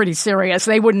 that's pretty serious.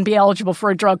 They wouldn't be eligible for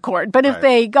a drug court. But if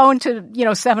they go into,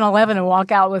 7-Eleven and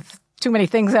walk out with too many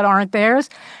things that aren't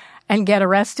theirs and get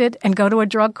arrested and go to a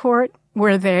drug court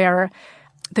where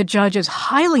the judge is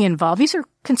highly involved. These are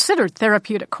considered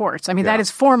therapeutic courts. I mean, that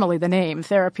is formally the name,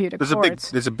 therapeutic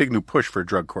courts. There's a big new push for a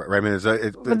drug court, right? I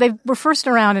mean, they were first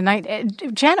around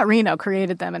Janet Reno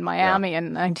created them in Miami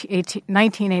in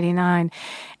 1989.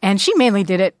 And she mainly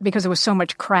did it because there was so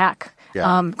much crack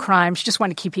crime. She just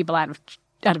wanted to keep people out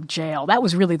of jail. That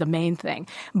was really the main thing.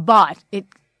 But it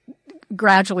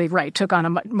gradually, took on a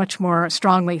much more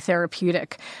strongly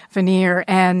therapeutic veneer.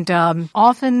 And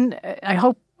often, I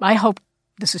hope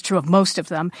this is true of most of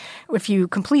them. If you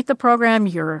complete the program,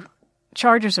 your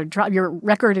charges are dropped, your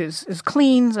record is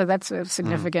clean, so that's a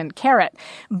significant carrot.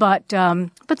 But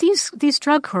these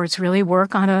drug courts really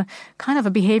work on a kind of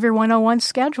a behavior 101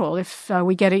 schedule. If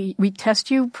we test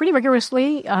you pretty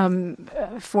rigorously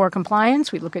for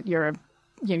compliance. We look at your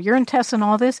urine tests and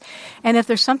all this, and if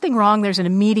there's something wrong, there's an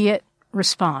immediate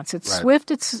response. It's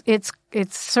swift,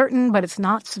 it's certain, but it's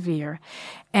not severe.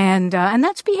 And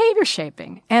that's behavior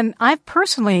shaping. And I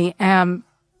personally am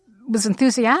was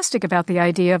enthusiastic about the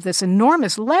idea of this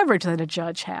enormous leverage that a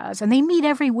judge has. And they meet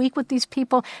every week with these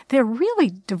people. They're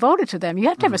really devoted to them. You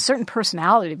have to have a certain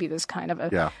personality to be this kind of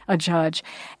a judge.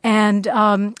 And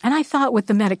I thought with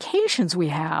the medications we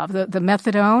have, the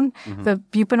methadone, the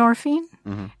buprenorphine,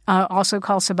 also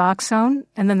called Suboxone,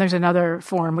 and then there's another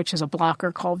form which is a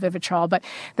blocker called Vivitrol, but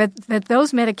that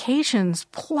those medications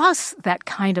plus that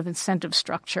kind of incentive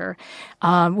structure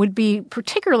would be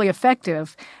particularly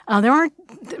effective.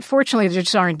 Fortunately, there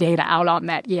just aren't data out on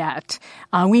that yet.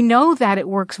 We know that it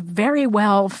works very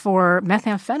well for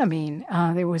methamphetamine.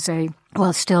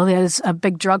 Still there's a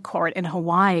big drug court in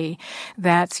Hawaii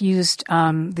that's used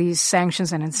these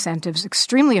sanctions and incentives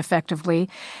extremely effectively,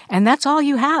 and that's all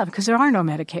you have because there are no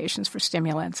medications for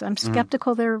stimulants. I'm kind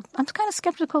of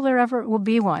skeptical there ever will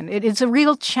be one. It's a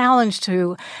real challenge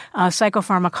to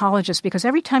psychopharmacologists because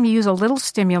every time you use a little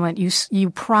stimulant, you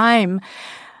prime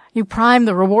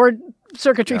the reward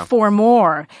circuitry for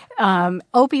more.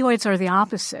 Opioids are the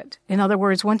opposite. In other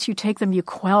words, once you take them, you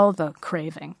quell the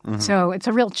craving. So it's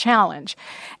a real challenge.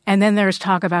 And then there's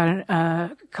talk about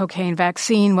a cocaine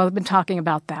vaccine. Well, we've been talking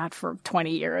about that for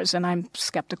 20 years, and I'm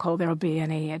skeptical there will be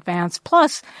any advance.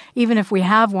 Plus, even if we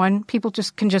have one, people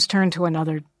can just turn to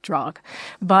another drug.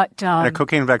 But and a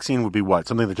cocaine vaccine would be what?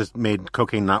 Something that just made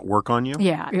cocaine not work on you?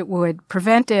 Yeah, it would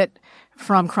prevent it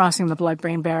from crossing the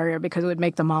blood-brain barrier because it would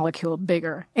make the molecule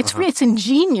bigger. It's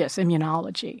ingenious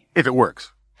immunology. If it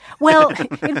works. Well,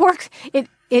 it works. It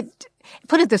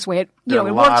put it this way. It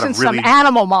works in some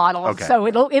animal models, so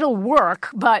it'll work.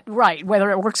 But whether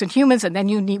it works in humans, and then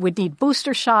would need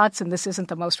booster shots, and this isn't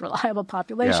the most reliable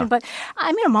population. Yeah. But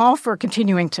I mean, I'm all for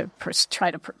continuing to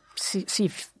try to see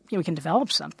if we can develop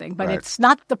something, but it's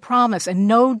not the promise, and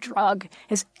no drug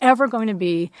is ever going to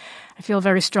be. I feel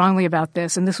very strongly about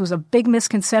this, and this was a big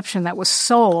misconception that was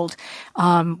sold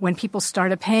when people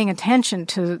started paying attention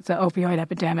to the opioid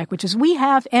epidemic, which is we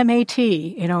have MAT,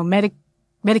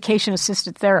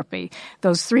 medication-assisted therapy,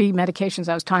 those 3 medications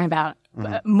I was talking about,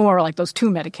 more like those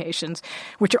 2 medications,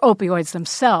 which are opioids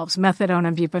themselves, methadone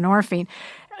and buprenorphine.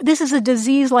 This is a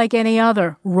disease like any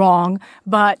other. Wrong.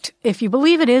 But if you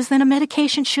believe it is, then a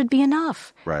medication should be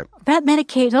enough. Right. Those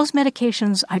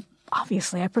medications, I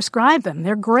prescribe them.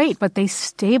 They're great, but they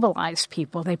stabilize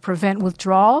people. They prevent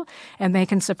withdrawal, and they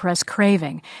can suppress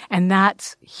craving. And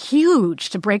that's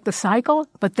huge to break the cycle.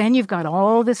 But then you've got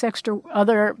all this extra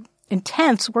other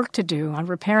intense work to do on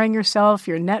repairing yourself,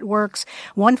 your networks,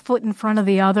 one foot in front of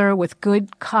the other with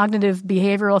good cognitive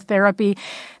behavioral therapy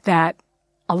that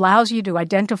allows you to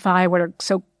identify what are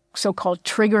so-called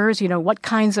triggers, what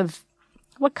kinds of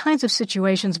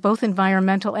situations, both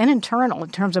environmental and internal, in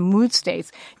terms of mood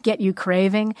states, get you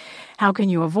craving. How can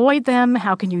you avoid them?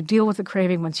 How can you deal with the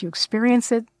craving once you experience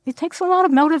it? It takes a lot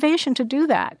of motivation to do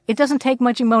that. It doesn't take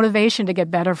much motivation to get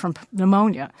better from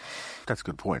pneumonia. That's a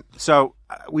good point. So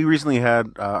we recently had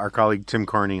our colleague Tim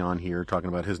Carney on here talking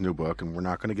about his new book, and we're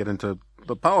not going to get into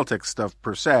the politics stuff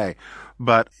per se,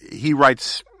 but he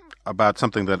writes about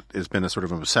something that has been a sort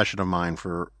of an obsession of mine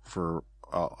for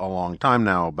a long time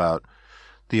now, about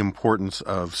the importance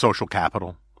of social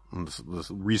capital and the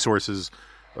resources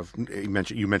of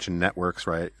you mentioned networks,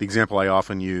 right? The example I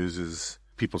often use is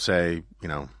people say,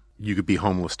 you could be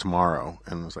homeless tomorrow,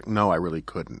 and it's like, no, I really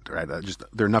couldn't, right?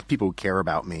 There are enough people who care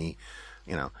about me,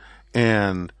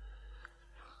 and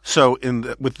so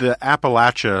with the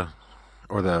Appalachia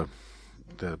or the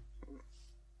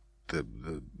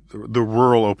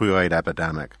rural opioid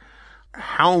epidemic,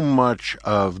 how much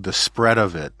of the spread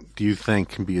of it do you think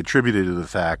can be attributed to the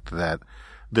fact that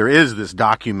there is this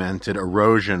documented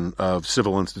erosion of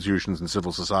civil institutions and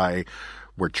civil society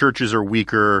where churches are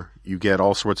weaker, you get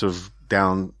all sorts of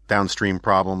downstream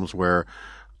problems where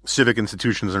civic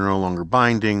institutions are no longer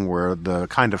binding, where the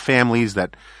kind of families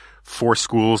that force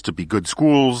schools to be good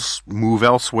schools move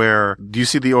elsewhere? Do you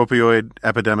see the opioid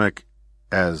epidemic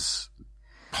as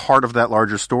part of that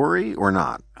larger story or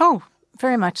not? Oh,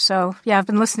 very much so. Yeah, I've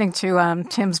been listening to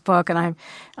Tim's book, and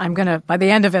I'm going to, by the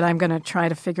end of it, I'm going to try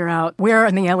to figure out where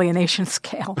in the alienation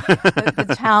scale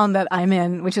the town that I'm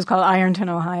in, which is called Ironton,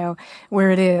 Ohio,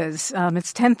 where it is.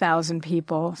 It's 10,000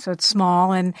 people, so it's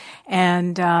small, and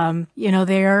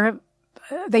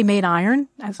they made iron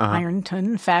as Ironton.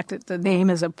 In fact, the name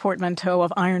is a portmanteau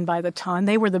of iron by the ton.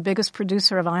 They were the biggest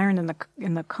producer of iron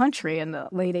in the country in the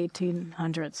late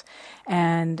 1800s,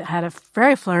 and had a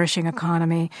very flourishing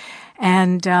economy.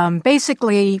 And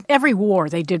basically, every war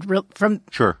they did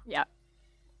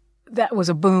that was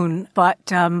a boon. But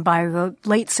by the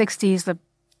late 60s, the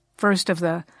first of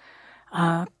the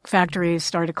Factories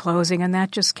started closing, and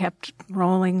that just kept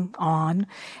rolling on.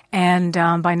 And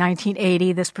by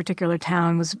 1980, this particular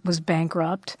town was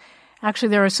bankrupt. Actually,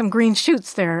 there are some green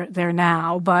shoots there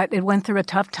now, but it went through a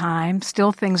tough time.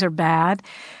 Still, things are bad.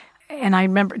 And I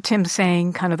remember Tim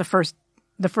saying, kind of the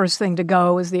first thing to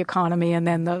go is the economy, and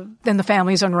then the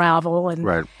families unravel, and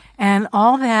right. And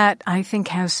all that I think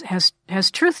has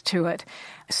truth to it.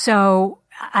 So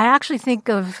I actually think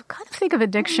of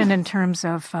addiction in terms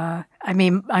of I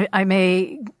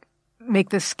may make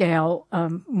this scale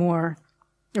more,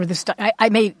 or this I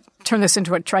may turn this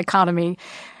into a trichotomy.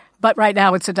 But right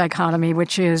now it's a dichotomy,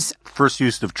 which is... First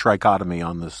use of trichotomy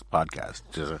on this podcast.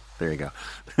 There you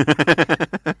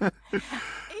go.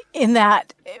 In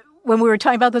that, when we were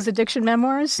talking about those addiction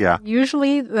memoirs, yeah.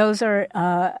 Usually those are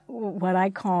what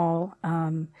I call...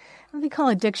 what they call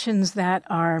addictions that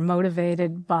are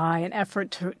motivated by an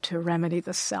effort to remedy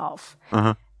the self.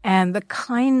 Uh-huh. And the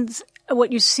kinds...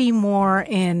 What you see more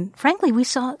in, frankly, we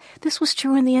saw this was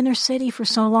true in the inner city for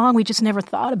so long. We just never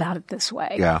thought about it this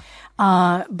way. Yeah.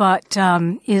 But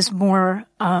is more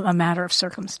a matter of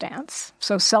circumstance.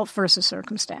 So self versus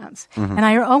circumstance. Mm-hmm. And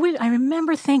I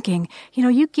remember thinking,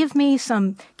 you give me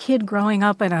some kid growing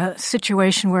up in a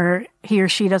situation where he or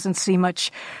she doesn't see much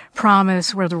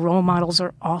promise, where the role models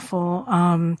are awful,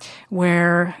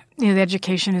 where the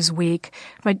education is weak,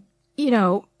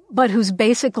 but who's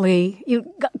basically,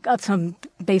 got some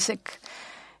basic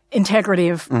integrity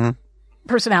of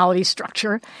personality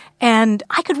structure. And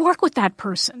I could work with that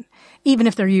person, even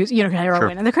if they're using, heroin. Sure.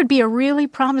 And there could be a really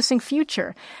promising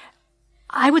future.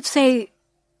 I would say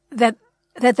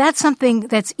that's something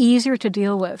that's easier to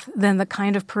deal with than the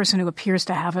kind of person who appears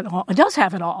to have it all, does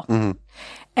have it all,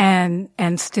 and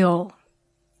still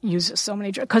uses so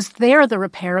many drugs. Because there, the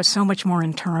repair is so much more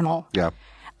internal. Yeah.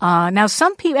 Now,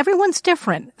 some people, everyone's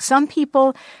different. Some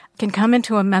people can come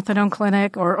into a methadone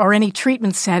clinic or any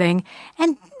treatment setting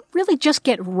and really just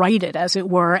get righted, as it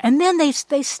were. And then they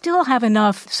still have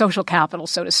enough social capital,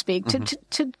 so to speak,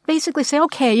 to basically say,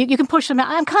 okay, you can push them out.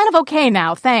 I'm kind of okay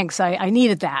now. Thanks. I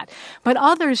needed that. But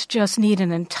others just need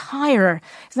an entire,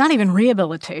 it's not even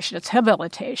rehabilitation, it's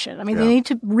habilitation. I mean, They need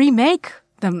to remake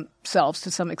themselves to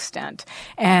some extent,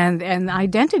 and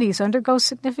identities undergo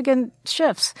significant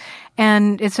shifts,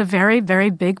 and it's a very, very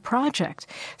big project.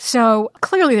 So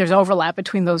clearly there's overlap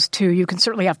between those two. You can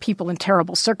certainly have people in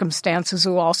terrible circumstances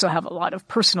who also have a lot of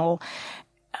personal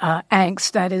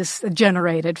angst that is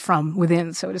generated from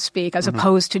within, so to speak, as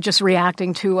opposed to just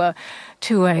reacting to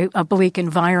a bleak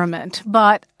environment.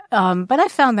 But I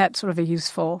found that sort of a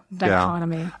useful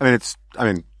dichotomy. Yeah.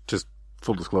 Just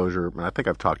full disclosure, and I think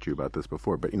I've talked to you about this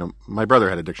before, but my brother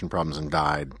had addiction problems and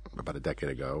died about a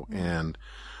decade ago, and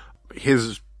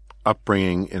his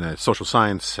upbringing in a social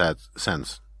science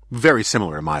sense, very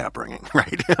similar to my upbringing,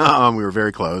 right? We were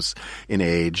very close in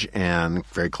age and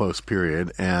very close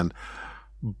period, and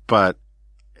I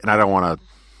don't want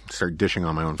to start dishing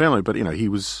on my own family, but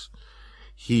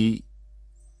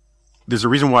there's a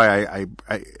reason why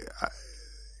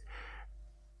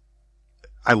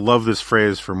I love this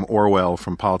phrase from Orwell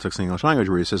from Politics in the English Language,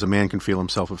 where he says a man can feel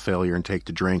himself a failure and take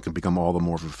to drink and become all the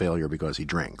more of a failure because he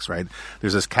drinks, right?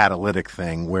 There's this catalytic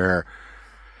thing where,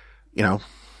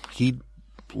 he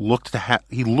looked to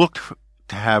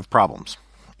have problems,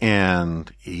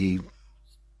 and he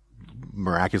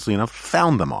miraculously enough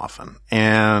found them often.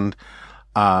 And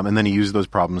then he used those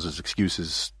problems as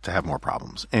excuses to have more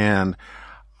problems. And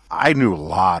I knew a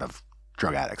lot of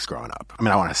drug addicts growing up. I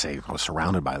mean, I want to say I was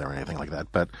surrounded by them or anything like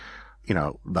that, but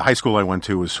the high school I went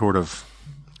to was sort of,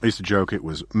 I used to joke it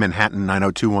was Manhattan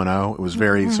 90210. It was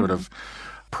very sort of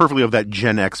perfectly of that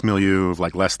Gen X milieu of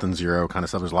like less than zero kind of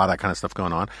stuff. There's a lot of that kind of stuff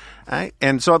going on.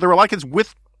 And so there were a lot of kids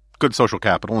with good social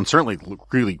capital and certainly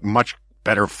really much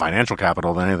better financial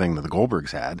capital than anything that the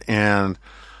Goldbergs had.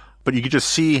 But you could just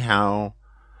see how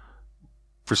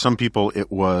for some people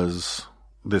it was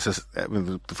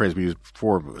the phrase we used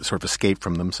before, sort of escape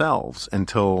from themselves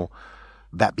until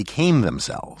that became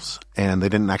themselves, and they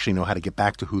didn't actually know how to get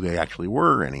back to who they actually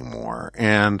were anymore.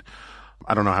 And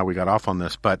I don't know how we got off on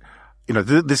this, but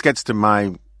this gets to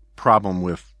my problem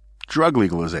with drug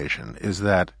legalization, is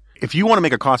that if you want to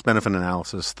make a cost-benefit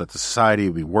analysis that the society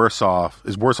would be worse off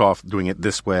doing it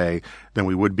this way than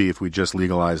we would be if we just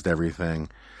legalized everything,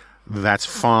 that's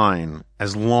fine,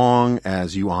 as long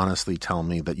as you honestly tell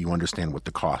me that you understand what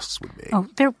the costs would be. Oh,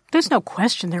 there's no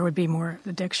question there would be more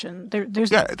addiction.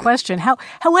 There's no question.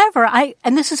 However,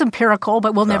 and this is empirical,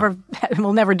 but we'll never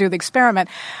do the experiment.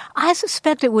 I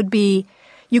suspect it would be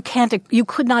you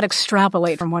could not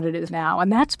extrapolate from what it is now,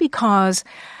 and that's because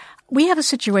we have a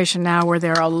situation now where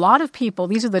there are a lot of people,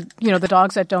 these are the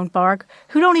dogs that don't bark,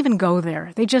 who don't even go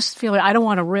there. They just feel I don't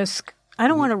want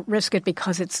to risk it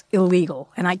because it's illegal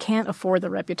and I can't afford the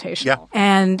reputation. Yeah.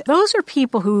 And those are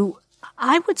people who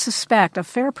I would suspect a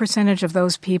fair percentage of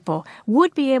those people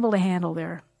would be able to handle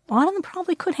a lot of them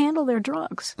probably could handle their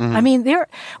drugs. Mm-hmm. I mean,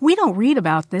 we don't read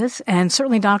about this, and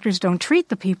certainly doctors don't treat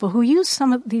the people who use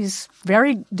some of these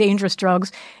very dangerous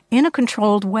drugs in a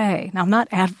controlled way. Now, I'm not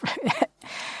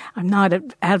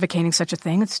advocating such a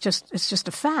thing. It's just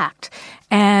a fact.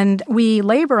 And we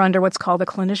labor under what's called the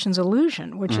clinician's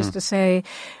illusion, which is to say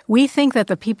we think that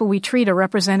the people we treat are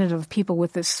representative of people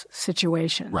with this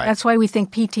situation. Right. That's why we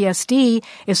think PTSD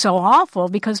is so awful,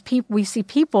 because we see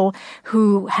people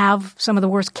who have some of the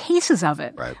worst cases of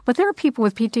it. Right. But there are people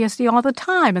with PTSD all the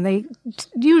time, and they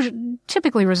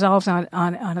typically resolves on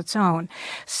its own.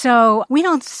 So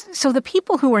so the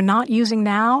people who are not using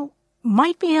now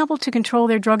might be able to control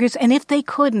their drug use, and if they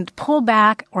couldn't, pull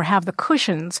back or have the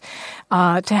cushions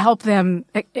to help them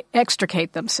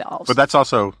extricate themselves. But that's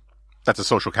a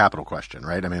social capital question,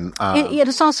 right? I mean, it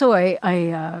is also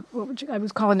I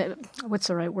was calling it, what's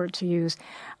the right word to use?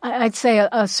 I'd say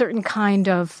a certain kind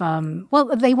of,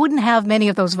 they wouldn't have many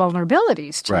of those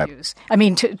vulnerabilities to use. I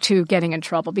mean, to getting in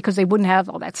trouble, because they wouldn't have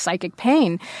all that psychic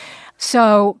pain.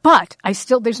 So, but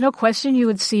there's no question you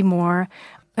would see more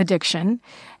addiction.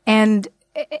 And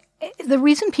the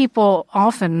reason people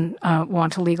often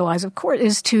want to legalize, of course,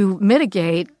 is to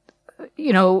mitigate,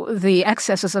 the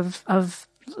excesses of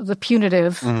the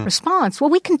punitive response.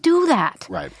 Well, we can do that.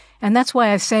 Right. And that's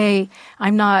why I say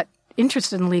I'm not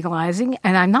interested in legalizing,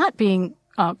 and I'm not being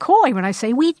coy when I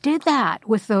say we did that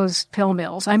with those pill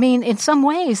mills. I mean, in some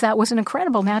ways, that was an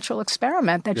incredible natural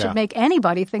experiment that should make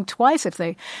anybody think twice if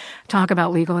they talk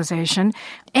about legalization.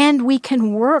 And we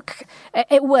can work.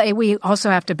 We also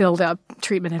have to build up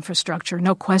treatment infrastructure,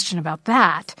 no question about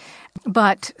that.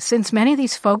 But since many of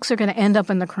these folks are going to end up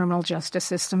in the criminal justice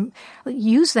system,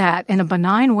 use that in a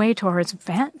benign way to our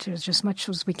advantage as much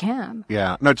as we can.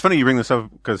 Yeah. No, it's funny you bring this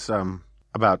up, because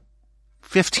about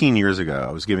 15 years ago,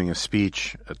 I was giving a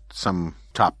speech at some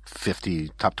top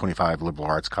 25 liberal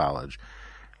arts college.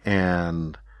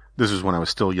 And this was when I was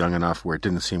still young enough where it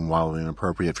didn't seem wildly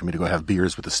inappropriate for me to go have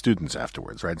beers with the students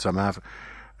afterwards, right? So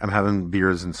I'm having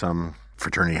beers in some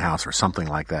fraternity house or something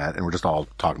like that, and we're just all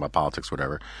talking about politics,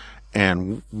 whatever.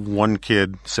 And one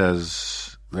kid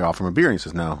says, they offer him a beer, and he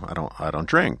says, "No, I don't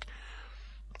drink."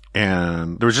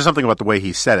 And there was just something about the way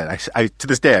he said it. I to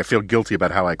this day, I feel guilty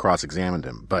about how I cross-examined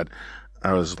him, but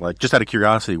I was like, just out of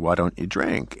curiosity, why don't you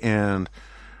drink? And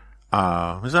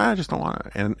he said, I just don't want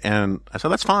to. And I said,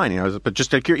 that's fine. But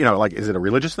just out of like, is it a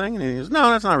religious thing? And he goes,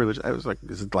 no, that's not religious. I was like,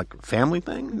 is it like a family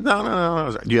thing? No. I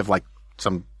was like, do you have like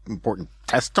some important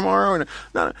test tomorrow? And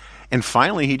no. And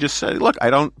finally, he just said, look, I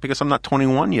don't, because I'm not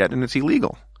 21 yet, and it's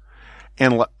illegal.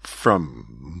 And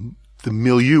from the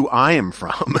milieu I am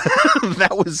from,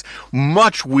 that was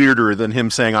much weirder than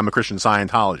him saying I'm a Christian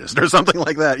Scientologist or something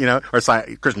like that,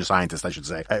 or Christian Scientist, I should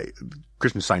say.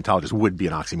 Christian Scientologist would be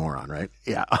an oxymoron, right?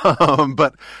 Yeah.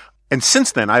 And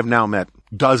since then, I've now met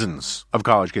dozens of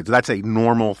college kids. That's a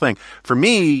normal thing. For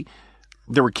me,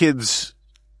 there were kids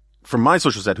from my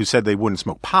social set who said they wouldn't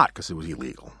smoke pot because it was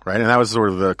illegal, right? And that was sort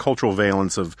of the cultural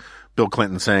valence of Bill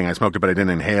Clinton saying I smoked it, but I didn't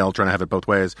inhale, trying to have it both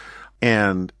ways.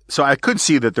 And so I could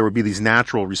see that there would be these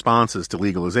natural responses to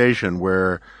legalization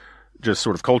where just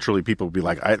sort of culturally people would be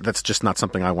like, that's just not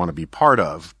something I want to be part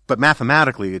of. But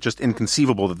mathematically, it's just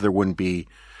inconceivable that there wouldn't be,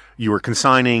 you are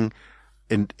consigning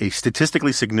a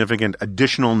statistically significant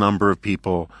additional number of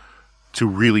people to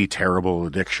really terrible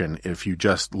addiction if you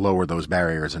just lower those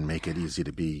barriers and make it easy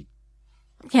to be.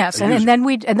 Yes. And then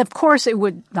and of course it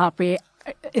would not be,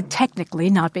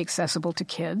 technically not be accessible to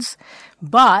kids,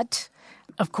 but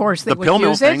of course, they would use it. The pill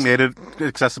mill thing made it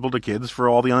accessible to kids for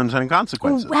all the unintended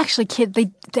consequences. Well, actually, they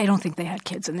don't think they had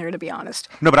kids in there, to be honest.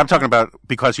 No, but I'm talking about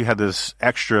because you had this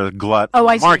extra glut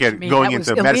I market going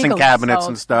into medicine cabinets so,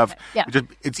 and stuff. Yeah.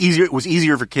 It's easier. It was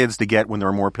easier for kids to get when there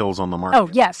were more pills on the market. Oh,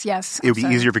 yes. It would be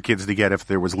easier for kids to get if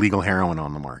there was legal heroin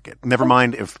on the market. Never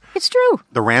mind if it's true.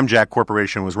 The Ramjack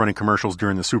Corporation was running commercials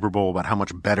during the Super Bowl about how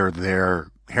much better their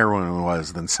heroin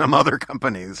was than some other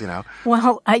companies,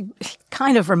 Well, it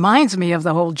kind of reminds me of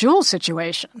the whole Juul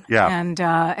situation. Yeah.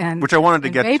 And which I wanted to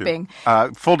get vaping.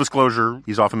 to. Full disclosure,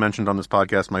 he's often mentioned on this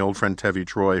podcast. My old friend Tevi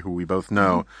Troy, who we both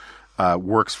know,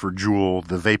 works for Juul,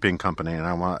 the vaping company, and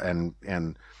I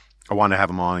want to have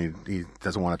him on. He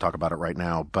doesn't want to talk about it right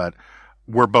now, but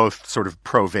we're both sort of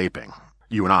pro vaping.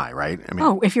 You and I, right? I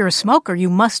mean, if you're a smoker, you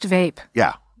must vape.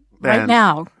 Yeah. Right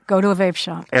now, go to a vape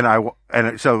shop.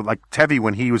 And so like Tevi,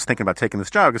 when he was thinking about taking this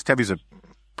job, because Tevi's a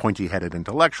pointy-headed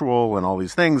intellectual and all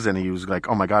these things. And he was like,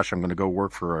 oh my gosh, I'm going to go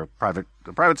work for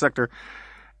the private sector.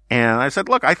 And I said,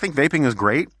 look, I think vaping is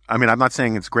great. I mean, I'm not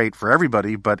saying it's great for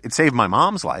everybody, but it saved my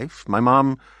mom's life. My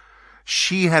mom,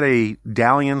 she had a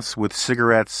dalliance with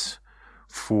cigarettes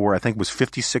for, I think it was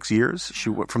 56 years. She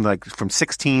went from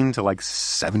 16 to like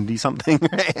 70 something.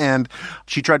 And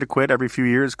she tried to quit every few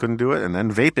years, couldn't do it. And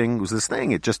then vaping was this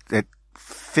thing. It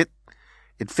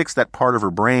fixed that part of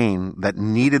her brain that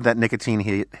needed that nicotine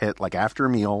hit like after a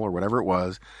meal or whatever it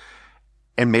was,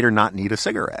 and made her not need a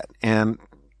cigarette. And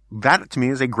that to me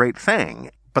is a great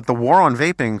thing. But the war on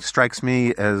vaping strikes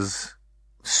me as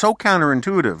so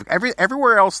counterintuitive.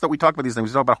 Everywhere else that we talk about these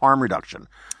things, we talk about harm reduction.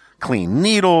 Clean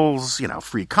needles,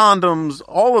 free condoms,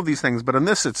 all of these things. But in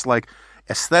this, it's like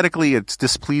aesthetically, it's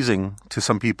displeasing to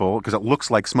some people because it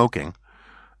looks like smoking,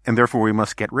 and therefore we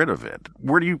must get rid of it.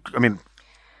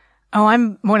 Oh,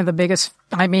 I'm one of the biggest.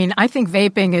 I think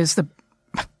vaping is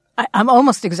I'm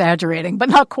almost exaggerating, but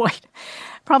not quite.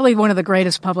 Probably one of the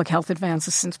greatest public health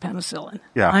advances since penicillin.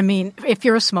 Yeah. I mean, if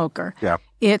you're a smoker, yeah,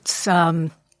 it's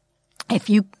if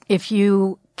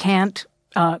you can't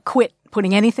quit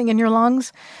putting anything in your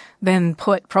lungs, then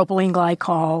put propylene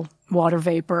glycol, water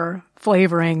vapor,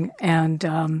 flavoring,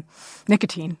 and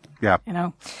nicotine. Yeah.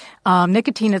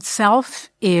 Nicotine itself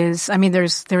is,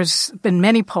 there's been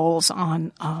many polls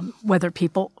on what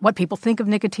people think of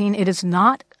nicotine. It is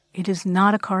not a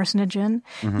carcinogen.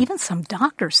 Mm-hmm. Even some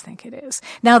doctors think it is.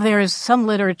 Now, there is some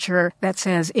literature that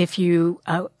says if you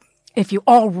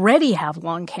already have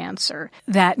lung cancer,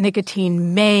 that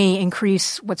nicotine may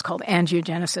increase what's called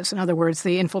angiogenesis. In other words,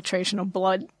 the infiltration of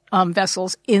blood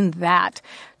vessels in that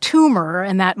tumor,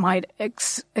 and that might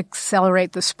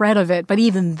accelerate the spread of it. But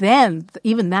even then,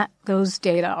 those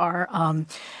data are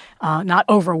not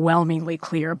overwhelmingly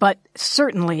clear. But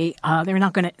certainly,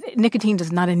 nicotine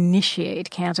does not initiate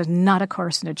cancer, not a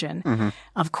carcinogen. Mm-hmm.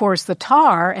 Of course, the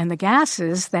tar and the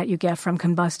gases that you get from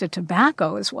combusted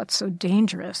tobacco is what's so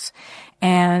dangerous.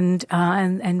 And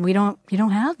you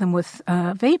don't have them with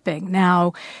vaping.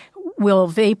 Now,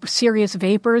 will serious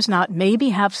vapors not maybe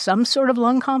have some sort of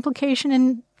lung complication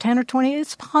in 10 or 20?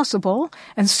 It's possible.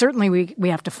 And certainly we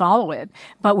have to follow it.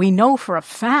 But we know for a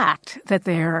fact that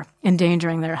they're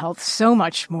endangering their health so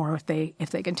much more if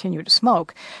they continue to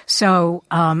smoke. So,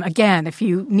 again, if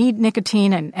you need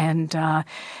nicotine and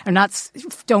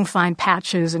don't find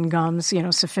patches and gums,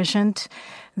 sufficient,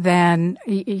 then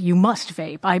you must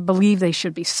vape. I believe they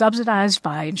should be subsidized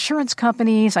by insurance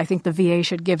companies. I think the VA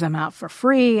should give them out for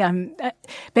free.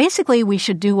 Basically, we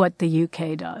should do what the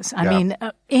UK does. I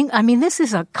mean, this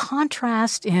is a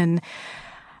contrast in.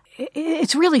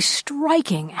 It's really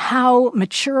striking how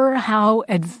mature, how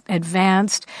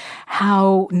advanced,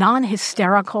 how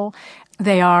non-hysterical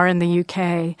they are in the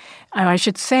UK. I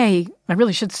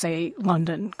really should say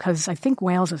London, because I think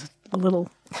Wales is a little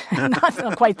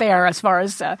not quite there as far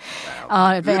as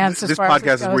advanced. This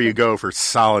podcast is where you go for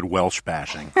solid Welsh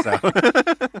bashing. So.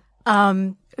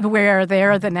 Where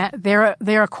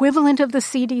their equivalent of the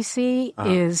CDC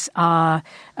is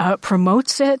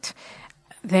promotes it.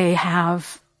 They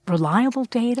have reliable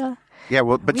data. Yeah,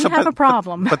 well, we have a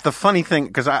problem. But the funny thing,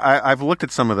 because I've looked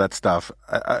at some of that stuff.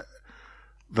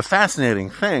 The fascinating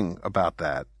thing about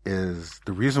that is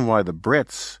the reason why the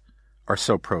Brits are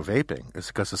so pro-vaping is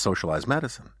because of socialized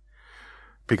medicine.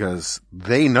 Because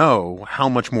they know how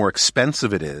much more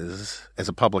expensive it is as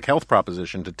a public health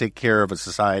proposition to take care of a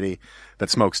society that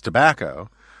smokes tobacco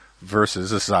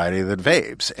versus a society that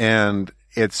vapes. And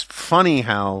it's funny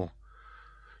how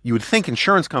you would think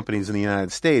insurance companies in the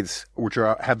United States, which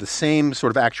have the same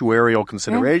sort of actuarial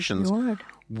considerations,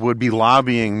 would be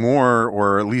lobbying more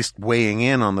or at least weighing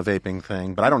in on the vaping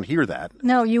thing, but I don't hear that.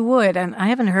 No, you would, and I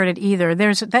haven't heard it either.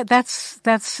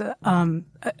 That's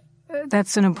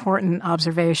an important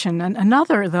observation. And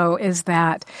another, though, is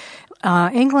that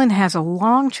England has a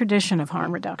long tradition of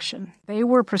harm reduction. They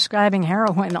were prescribing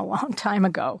heroin a long time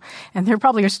ago, and there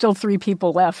probably are still 3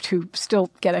 people left who still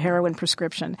get a heroin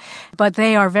prescription. But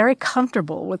they are very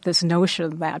comfortable with this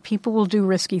notion that people will do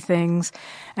risky things,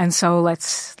 and so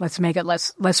let's make it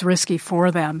less risky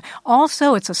for them.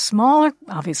 Also, it's a smaller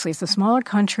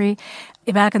country.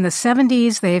 Back in the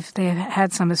 70s, they've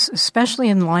had some especially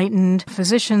enlightened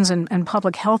physicians and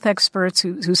public health experts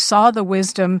who saw the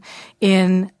wisdom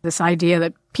in this idea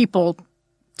that people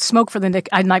smoke for the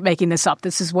nicotine. I'm not making this up.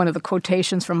 This is one of the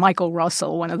quotations from Michael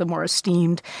Russell, one of the more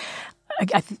esteemed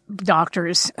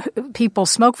doctors. People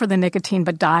smoke for the nicotine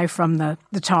but die from the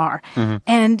tar. Mm-hmm.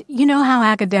 And you know how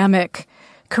academic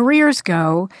careers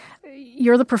go.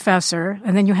 You're the professor,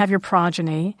 and then you have your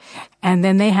progeny, and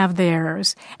then they have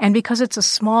theirs. And because it's a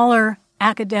smaller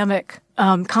academic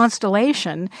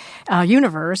constellation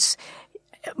universe,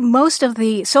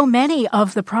 so many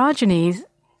of the progenies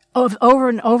of over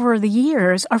and over the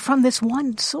years are from this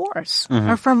one source,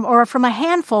 or from a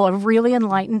handful of really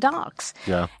enlightened docs.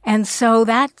 Yeah. And so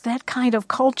that kind of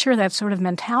culture, that sort of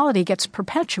mentality gets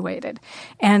perpetuated.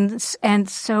 And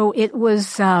so it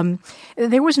was,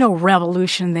 there was no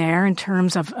revolution there in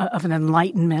terms of an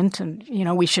enlightenment. And,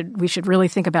 we should really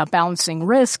think about balancing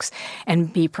risks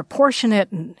and be proportionate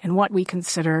in what we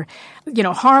consider,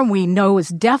 harm we know is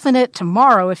definite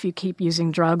tomorrow if you keep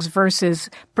using drugs versus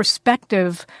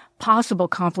prospective possible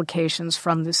complications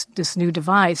from this new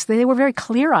device. They were very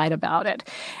clear-eyed about it.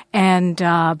 And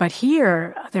but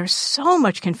here there's so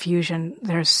much confusion.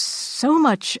 There's so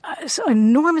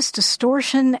enormous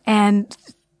distortion, and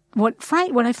what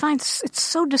I find it's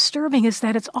so disturbing is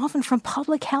that it's often from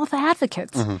public health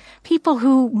advocates, people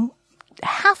who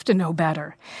have to know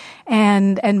better.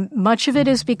 And much of it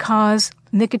is because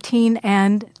nicotine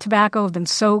and tobacco have been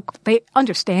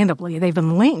understandably, they've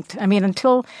been linked. I mean,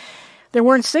 until there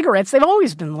weren't cigarettes, they've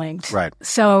always been linked. Right.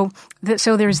 So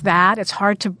there's that.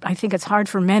 I think it's hard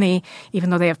for many, even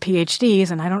though they have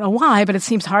PhDs, and I don't know why, but it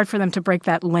seems hard for them to break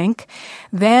that link.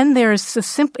 Then there's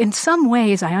in some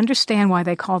ways, I understand why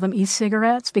they call them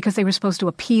e-cigarettes, because they were supposed to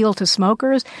appeal to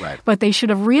smokers. Right. But they should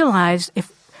have realized if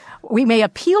we may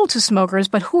appeal to smokers,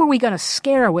 but who are we going to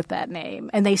scare with that name?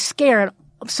 And they scared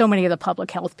so many of the public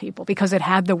health people because it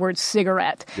had the word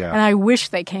cigarette. Yeah. And I wish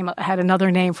they had another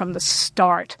name from the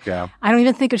start. Yeah. I don't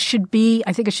even think it should be,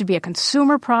 I think it should be a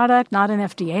consumer product, not an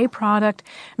FDA product.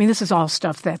 I mean, this is all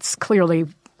stuff that's clearly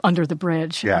under the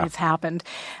bridge. Yeah. It's happened.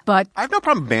 But I have no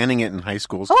problem banning it in high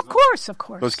schools. Oh, of course.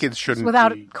 Those kids shouldn't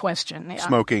without be question. Yeah.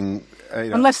 smoking.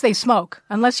 Unless they smoke.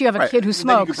 Unless you have a kid who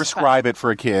smokes. Then you can prescribe it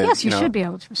for a kid. Yes, you should be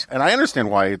able to prescribe. And I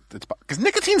understand why it's because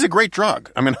nicotine's a great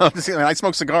drug. I mean, I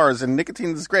smoke cigars, and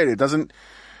nicotine is great. It doesn't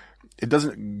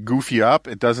goof you up.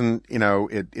 It doesn't,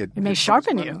 it may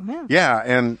sharpen you. Yeah. Yeah,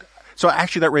 and so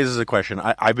actually that raises a question.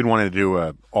 I've been wanting to do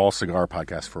a all cigar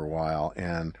podcast for a while,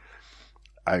 and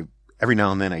every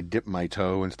now and then I dip my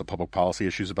toe into the public policy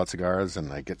issues about cigars,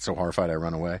 and I get so horrified I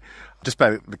run away just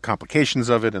by the complications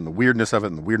of it and the weirdness of it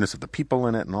and the weirdness of the people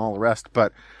in it and all the rest.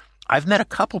 But I've met a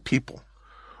couple people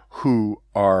who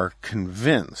are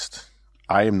convinced.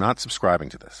 I am not subscribing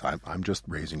to this. I'm just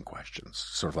raising questions,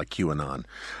 sort of like QAnon.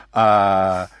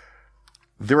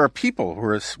 There are people who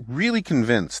are really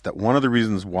convinced that one of the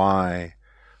reasons why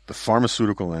the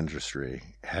pharmaceutical industry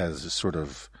has sort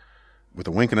of, with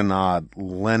a wink and a nod,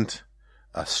 lent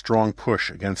a strong push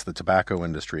against the tobacco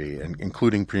industry, and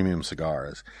including premium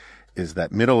cigars, is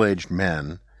that middle-aged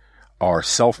men are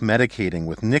self-medicating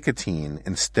with nicotine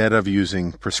instead of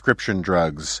using prescription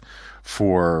drugs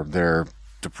for their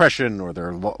depression or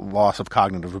their loss of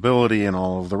cognitive ability and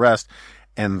all of the rest,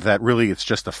 and that really it's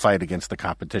just a fight against the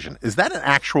competition. Is that an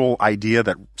actual idea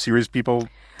that serious people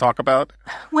talk about?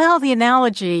 Well, the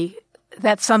analogy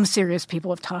that some serious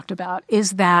people have talked about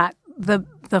is that the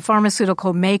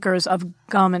pharmaceutical makers of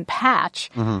gum and patch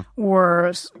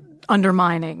were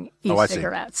undermining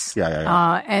e-cigarettes.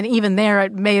 Yeah. And even there,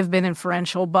 it may have been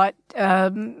inferential, but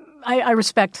I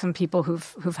respect some people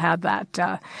who've had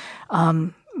that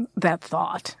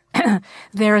thought. I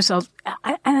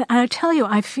tell you,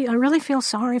 I really feel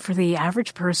sorry for the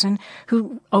average person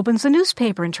who opens a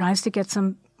newspaper and tries to get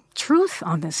some truth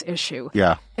on this issue.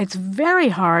 Yeah. It's very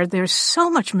hard. There's so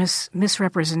much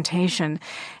misrepresentation.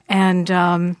 And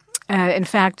in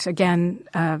fact, again,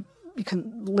 you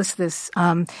can list this.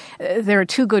 There are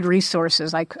two good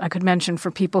resources I could mention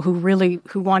for people who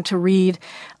want to read.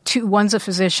 One's a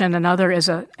physician, another is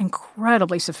an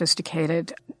incredibly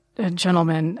sophisticated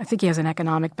gentleman. I think he has an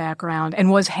economic background and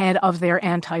was head of their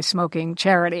anti-smoking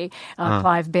charity,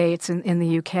 Clive Bates in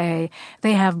the UK.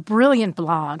 They have brilliant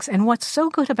blogs. And what's so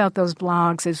good about those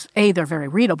blogs is, A, they're very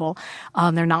readable.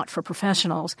 They're not for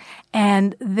professionals.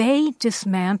 And they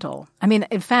dismantle. I mean,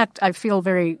 in fact, I feel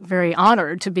very, very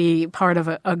honored to be part of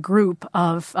a group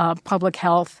of public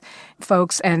health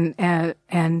folks and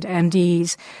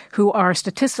MDs who are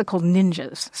statistical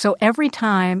ninjas. So every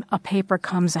time a paper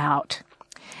comes out,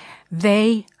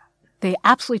 they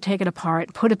absolutely take it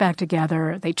apart, put it back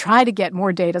together. They try to get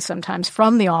more data sometimes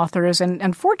from the authors. And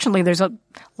unfortunately, there's a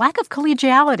lack of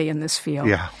collegiality in this field.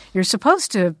 Yeah. You're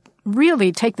supposed to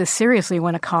really take this seriously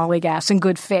when a colleague asks in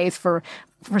good faith for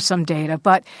some data.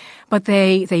 But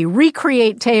they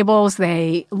recreate tables.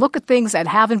 They look at things that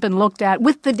haven't been looked at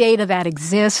with the data that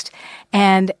exist.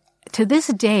 And to this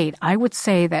date, I would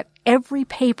say that every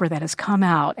paper that has come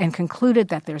out and concluded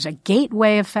that there's a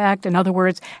gateway effect, in other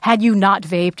words, had you not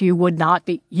vaped, you would not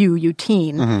be, you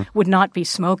teen, would not be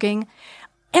smoking.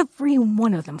 every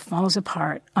one of them falls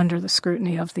apart under the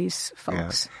scrutiny of these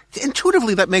folks. Yeah.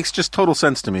 Intuitively, that makes just total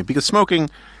sense to me because smoking,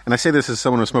 and I say this as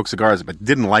someone who smoked cigars but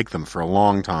didn't like them for a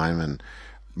long time, and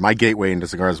my gateway into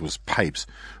cigars was pipes.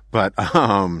 But,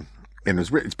 and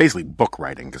it's basically book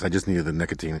writing because I just needed the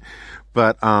nicotine.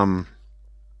 But,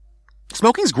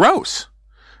 smoking's gross,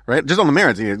 right? Just on the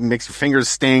merits, it makes your fingers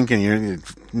stink and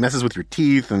it messes with your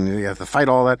teeth and you have to fight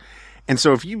all that. And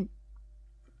so if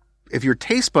your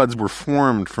taste buds were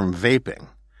formed from vaping,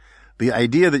 the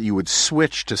idea that you would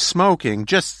switch to smoking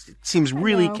just seems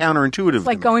really counterintuitive. It's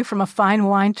like going from a fine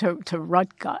wine to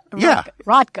rot gut.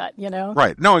 Rot gut, you know?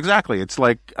 Right. No, exactly. It's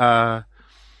like,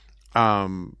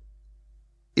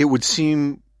 it would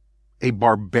seem a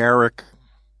barbaric.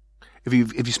 If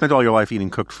you spent all your life eating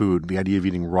cooked food, the idea of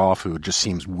eating raw food just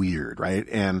seems weird, right?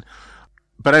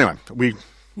 But anyway, we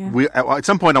at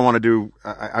some point I want to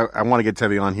get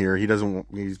Tevi on here.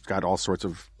 He's got all sorts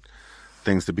of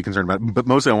things to be concerned about, but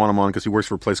mostly I want him on because he works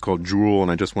for a place called Jewel,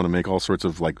 and I just want to make all sorts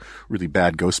of like really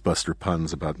bad Ghostbuster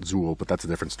puns about Zool, but that's a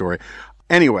different story.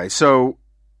 Anyway, so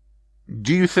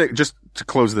do you think, just to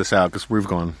close this out because we've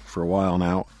gone for a while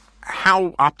now,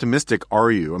 how optimistic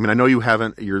are you? I mean, I know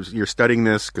you're studying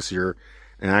this because you're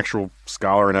an actual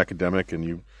scholar and academic, and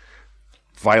you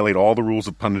violate all the rules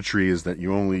of punditry, is that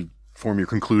you only form your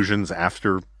conclusions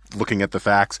after looking at the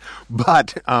facts.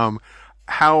 But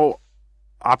how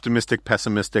optimistic,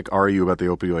 pessimistic are you about the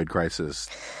opioid crisis?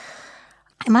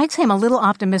 I might say I'm a little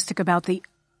optimistic about the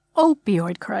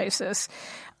opioid crisis,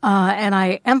 and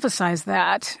I emphasize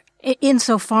that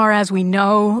insofar as we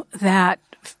know that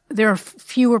there are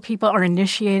fewer people are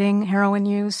initiating heroin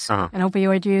use and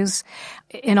opioid use.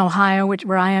 In Ohio,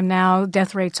 where I am now,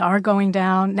 death rates are going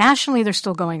down. Nationally, they're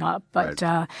still going up. But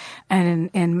and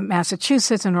in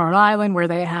Massachusetts and Rhode Island, where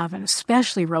they have an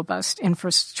especially robust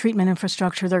treatment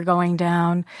infrastructure, they're going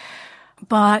down.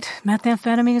 But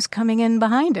methamphetamine is coming in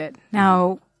behind it.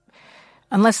 Now,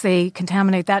 unless they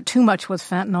contaminate that too much with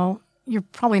fentanyl, you're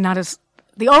probably not as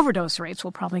the overdose rates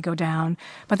will probably go down,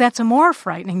 but that's a more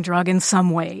frightening drug in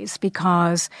some ways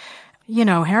because,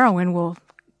 heroin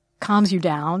calms you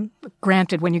down.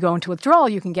 Granted, when you go into withdrawal,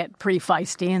 you can get pretty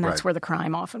feisty, and that's where the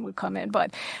crime often would come in.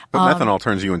 But methanol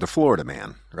turns you into Florida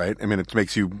man, right? I mean, it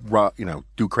makes you,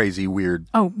 do crazy, weird.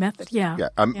 Oh, method, yeah. Yeah.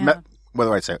 What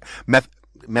do I say?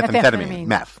 Methamphetamine.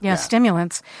 Meth. Yeah,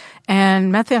 stimulants.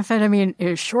 And methamphetamine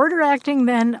is shorter acting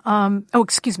than,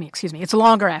 excuse me. It's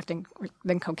longer acting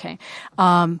than cocaine.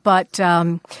 But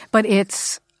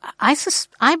it's,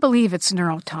 I believe it's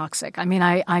neurotoxic. I mean,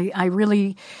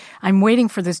 I'm waiting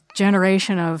for this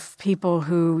generation of people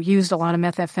who used a lot of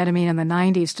methamphetamine in the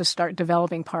 90s to start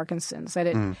developing Parkinson's, that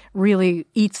it really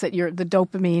eats at the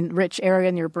dopamine rich area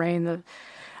in your brain,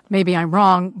 maybe I'm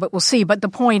wrong, but we'll see. But the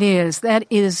point is that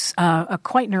is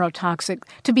quite neurotoxic.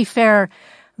 To be fair,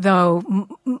 though,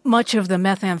 much of the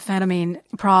methamphetamine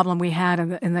problem we had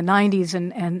in the 90s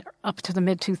and up to the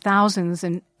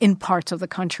mid-2000s in parts of the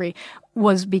country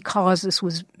was because this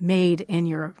was made in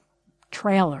your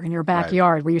trailer, in your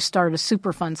backyard, where you started a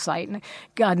Superfund site, and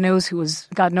God knows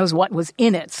what was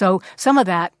in it. So some of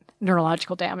that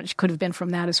neurological damage could have been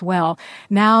from that as well.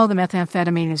 Now the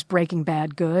methamphetamine is breaking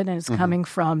bad good, and it's coming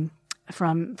from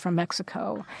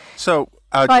Mexico. So,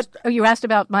 you asked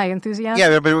about my enthusiasm?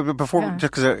 Yeah, but before,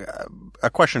 just because a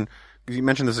question, you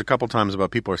mentioned this a couple times about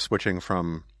people are switching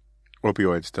from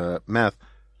opioids to meth.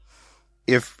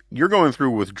 If you're going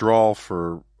through withdrawal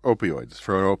for opioids,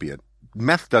 for an opiate,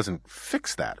 meth doesn't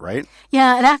fix that, right?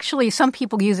 Yeah, and actually some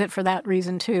people use it for that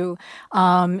reason too.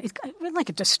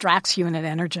 It distracts you and it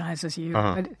energizes you.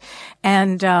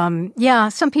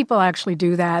 Some people actually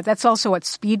do that. That's also what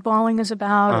speedballing is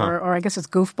about, or I guess it's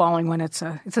goofballing when it's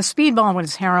a speedball when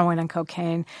it's heroin and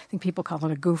cocaine. I think people call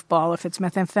it a goofball if it's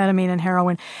methamphetamine and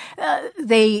heroin.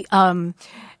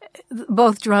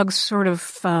 Both drugs sort of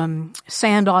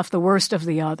sand off the worst of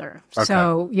the other. Okay.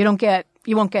 So you won't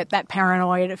get that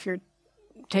paranoid if you're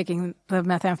taking the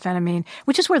methamphetamine,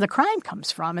 which is where the crime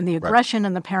comes from, and the aggression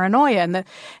and the paranoia. And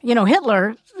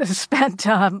Hitler spent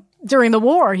during the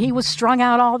war, he was strung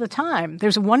out all the time.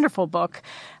 There's a wonderful book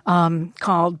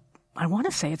called, I want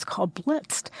to say it's called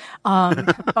Blitzed,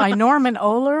 by Norman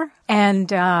Ohler,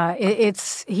 and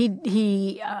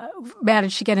he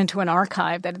managed to get into an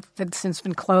archive that's since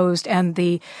been closed, and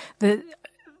the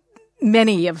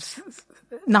many of,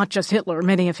 not just Hitler,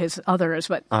 many of his others,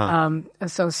 but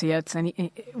associates, and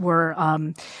were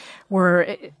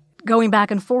going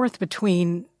back and forth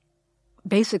between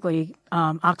basically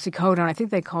oxycodone, I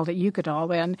think they called it Eucadol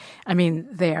then,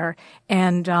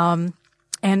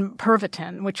 and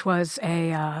Pervitin, which was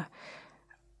a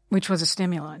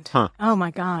stimulant. Oh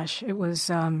my gosh, it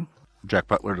was Jack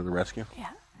Butler to the rescue. Yeah.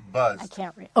 Buzz. I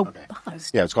can't read. Oh, Okay.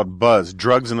 Buzz. Yeah, it's called Buzz.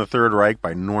 Drugs in the Third Reich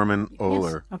by Norman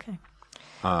Ohler. Yes. Okay.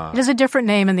 It has a different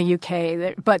name in the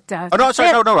UK, but Oh no,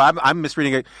 sorry, no, I'm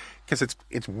misreading it because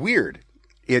it's weird.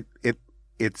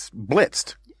 It's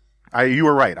blitzed. You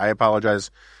were right. I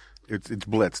apologize. It's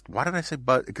blitzed. Why did I say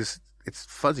Buzz? Because it's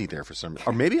fuzzy there for some reason.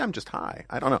 Or maybe I'm just high.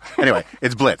 I don't know. Anyway,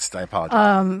 it's blitzed. I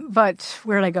apologize. But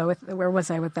where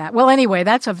was I with that? Well, anyway,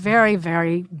 that's a very,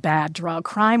 very bad drug.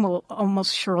 Crime will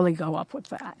almost surely go up with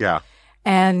that. Yeah.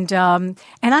 And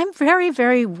I'm very,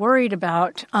 very worried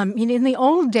about, in the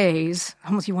old days,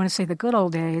 almost you want to say the good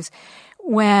old days,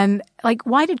 when,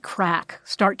 why did crack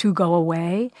start to go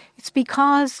away? It's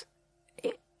because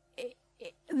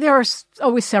there are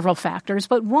always several factors,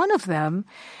 but one of them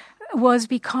was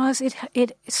because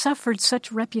it suffered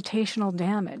such reputational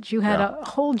damage. You had a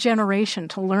whole generation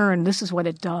to learn this is what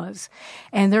it does.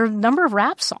 And there are a number of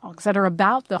rap songs that are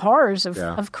about the horrors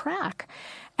of crack.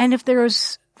 And if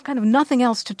there's kind of nothing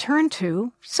else to turn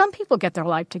to, some people get their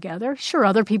life together. Sure,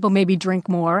 other people maybe drink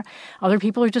more. Other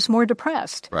people are just more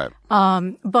depressed. Right.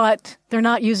 But they're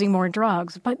not using more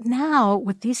drugs. But now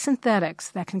with these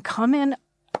synthetics that can come in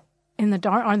the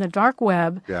dark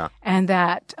web, and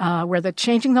that where they're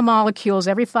changing the molecules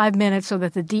every 5 minutes so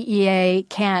that the DEA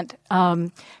can't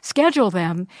schedule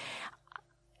them.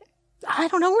 I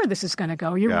don't know where this is going to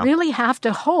go. You really have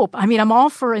to hope. I mean, I'm all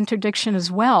for interdiction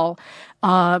as well,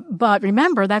 but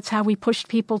remember that's how we pushed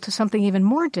people to something even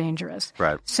more dangerous.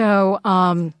 Right. So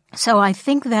I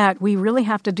think that we really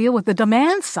have to deal with the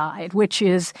demand side, which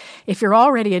is if you're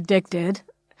already addicted,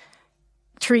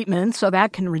 treatment, so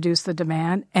that can reduce the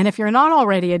demand. And if you're not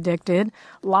already addicted,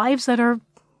 lives that are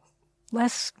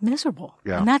less miserable.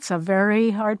 Yeah. And that's a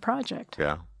very hard project.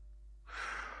 Yeah.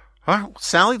 All right,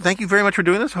 Sally, thank you very much for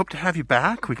doing this. Hope to have you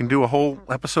back. We can do a whole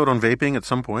episode on vaping at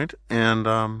some point. And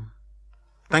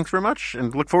thanks very much.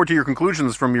 And look forward to your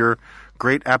conclusions from your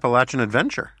great Appalachian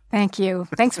adventure. Thank you.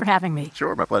 Thanks for having me.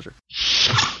 Sure, my pleasure.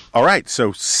 All right,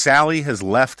 so Sally has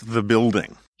left the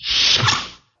building.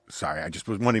 Sorry, I just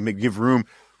was wanting to give room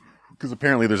because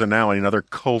apparently there's now another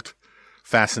cult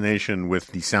fascination with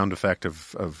the sound effect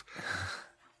of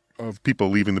people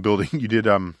leaving the building. You did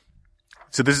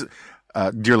so this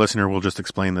dear listener, we'll just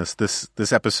explain this.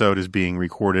 This episode is being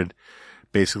recorded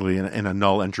basically in a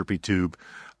null entropy tube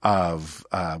of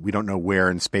we don't know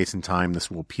where in space and time this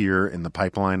will appear in the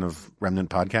pipeline of Remnant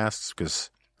podcasts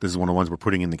because this is one of the ones we're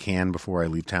putting in the can before I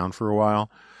leave town for a while.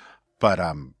 But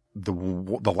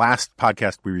the last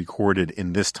podcast we recorded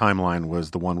in this timeline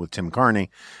was the one with Tim Carney,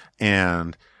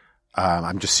 and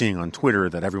I'm just seeing on Twitter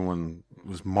that everyone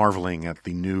was marveling at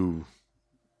the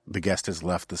guest has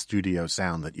left the studio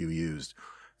sound that you used.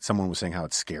 Someone was saying how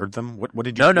it scared them. What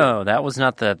did you? No, that was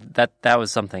not that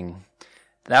was something.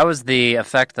 That was the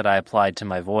effect that I applied to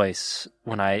my voice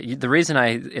the reason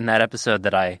in that episode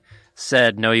that I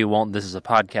said no, you won't. This is a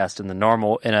podcast in a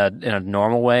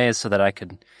normal way, is so that I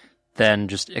could then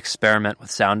just experiment with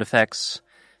sound effects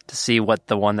to see what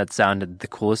the one that sounded the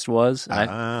coolest was. And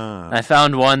I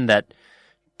found one that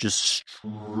just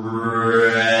stretched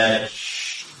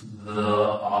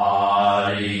the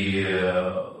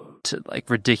audio to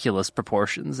ridiculous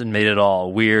proportions and made it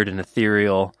all weird and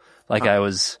ethereal, I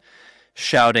was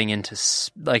shouting into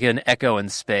an echo in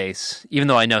space, even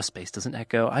though I know space doesn't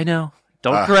echo. I know.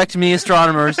 Don't correct me,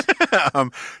 astronomers.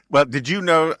 Well, did you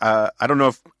know, I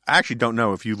actually don't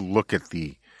know if you look at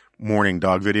the morning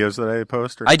dog videos that I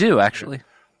post. I do, actually.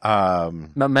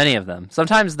 Many of them.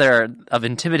 Sometimes they're of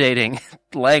intimidating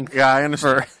length. Yeah, I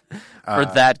understand. For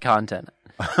that content.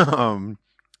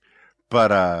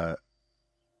 But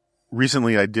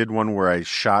recently I did one where I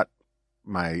shot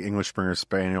my English Springer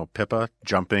Spaniel Pippa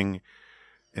jumping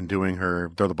and doing her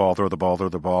throw the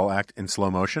ball act in slow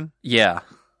motion. Yeah.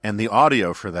 And the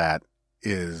audio for that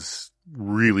is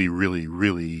really, really,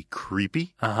 really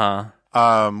creepy.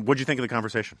 What'd you think of the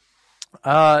conversation?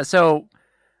 So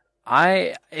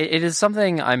it is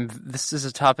something this is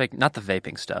a topic, not the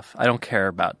vaping stuff. I don't care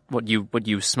about what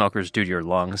you smokers do to your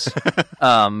lungs.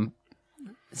 The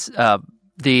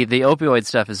opioid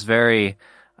stuff is I've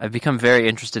become very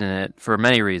interested in it for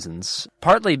many reasons.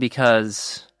 Partly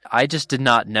because I just did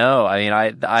not know. I mean,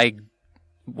 I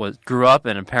grew up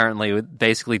in apparently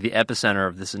basically the epicenter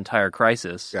of this entire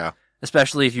crisis. Yeah.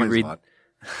 Especially if you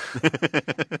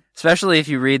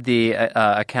read the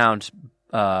account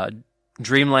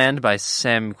Dreamland by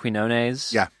Sam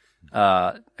Quinones. Yeah.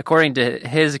 According to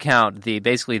his account, the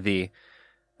epidemic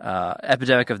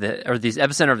the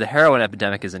epicenter of the heroin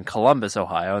epidemic is in Columbus,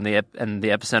 Ohio, and the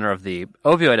epicenter of the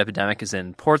opioid epidemic is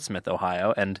in Portsmouth,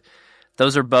 Ohio, and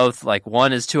those are both like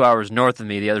one is 2 hours north of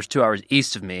me, the other's 2 hours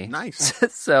east of me. Nice.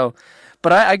 So,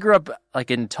 but I grew up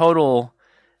like in total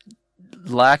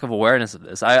lack of awareness of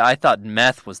this. I thought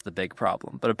meth was the big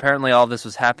problem, but apparently all this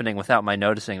was happening without my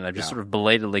noticing, and I just sort of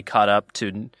belatedly caught up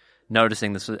to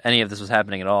noticing any of this was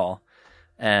happening at all.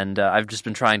 And I've just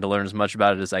been trying to learn as much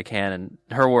about it as I can, and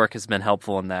her work has been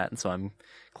helpful in that, and so I'm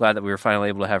glad that we were finally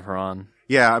able to have her on.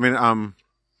 Yeah, I mean,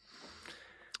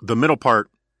 the middle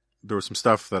part, there was some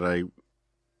stuff that I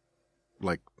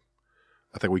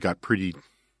think we got pretty.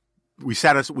 We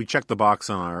checked the box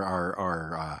on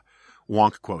our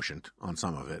wonk quotient on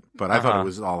some of it, but I thought it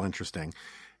was all interesting.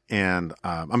 And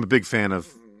I'm a big fan of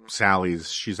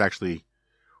Sally's. She's actually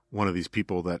one of these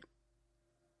people that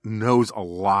knows a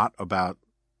lot about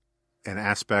an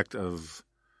aspect of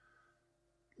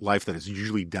life that is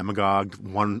usually demagogued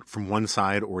from one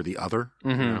side or the other,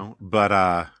 you know. But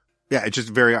yeah, it's just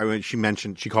very. I mean,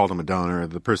 she called him a donor.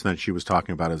 The person that she was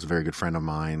talking about is a very good friend of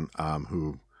mine,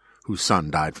 whose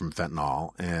son died from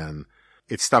fentanyl, and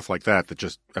it's stuff like that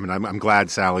just. I mean, I'm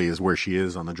glad Sally is where she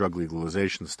is on the drug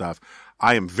legalization stuff.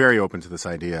 I am very open to this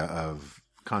idea of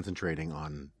concentrating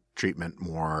on treatment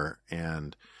more,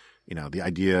 and you know, the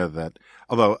idea that,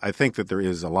 although I think that there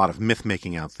is a lot of myth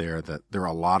making out there that there are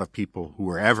a lot of people who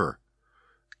are ever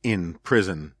in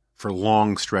prison for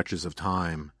long stretches of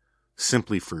time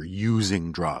simply for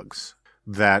using drugs.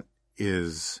 That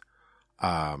is,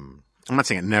 I'm not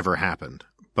saying it never happened,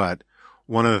 but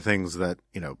one of the things that,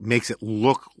 you know, makes it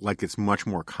look like it's much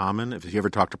more common, if you ever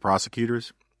talk to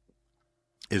prosecutors,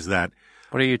 is that.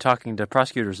 What are you talking to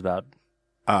prosecutors about?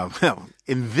 Well,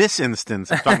 in this instance,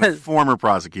 I'm talking to former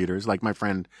prosecutors, like my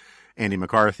friend Andy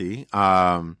McCarthy.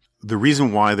 The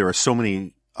reason why there are so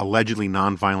many allegedly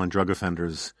nonviolent drug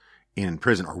offenders in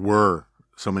prison, or were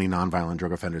so many nonviolent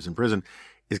drug offenders in prison,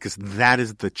 is because that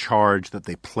is the charge that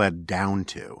they pled down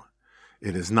to.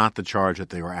 It is not the charge that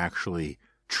they were actually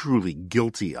truly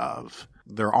guilty of.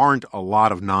 There aren't a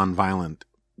lot of nonviolent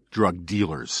drug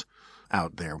dealers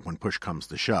out there when push comes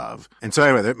to shove. And so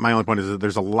anyway, my only point is that there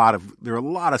are a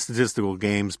lot of statistical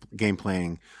game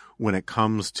playing when it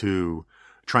comes to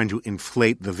trying to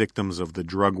inflate the victims of the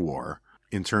drug war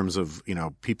in terms of, you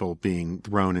know, people being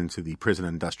thrown into the prison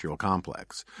industrial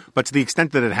complex. But to the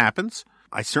extent that it happens,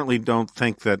 I certainly don't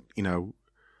think that, you know,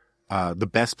 the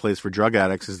best place for drug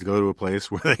addicts is to go to a place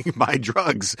where they can buy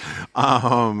drugs.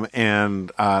 And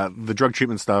the drug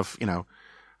treatment stuff, you know,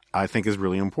 I think is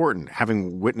really important.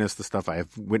 Having witnessed the stuff I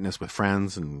have witnessed with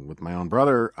friends and with my own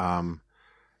brother,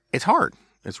 it's hard.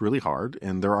 It's really hard.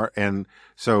 And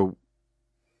so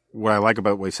what I like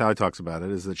about the way Sally talks about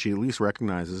it is that she at least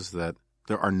recognizes that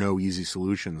there are no easy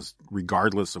solutions,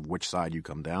 regardless of which side you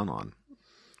come down on.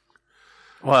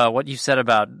 Well, what you said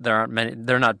about there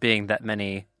not being that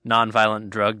many nonviolent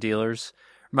drug dealers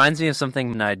reminds me of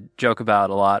something I joke about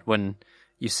a lot when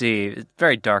you see, it's a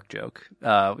very dark joke,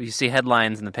 you see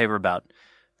headlines in the paper about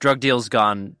drug deals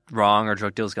gone wrong or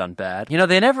drug deals gone bad. You know,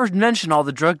 they never mention all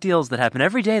the drug deals that happen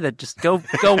every day that just go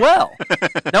well.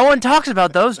 No one talks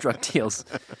about those drug deals.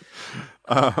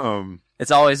 It's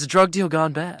always a drug deal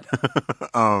gone bad.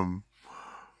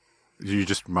 You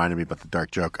just reminded me about the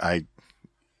dark joke.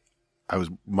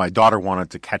 My daughter wanted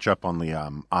to catch up on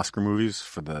the Oscar movies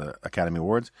for the Academy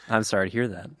Awards. I'm sorry to hear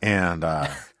that. And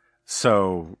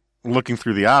so looking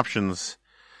through the options,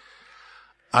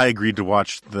 I agreed to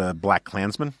watch the Black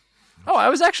Klansman. Oh, I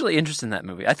was actually interested in that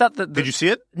movie. I thought that. Did you see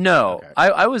it? No,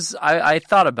 okay. I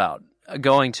thought about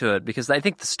going to it because I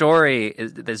think the story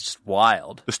is just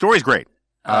wild. The story's great.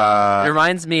 It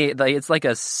reminds me, like, it's like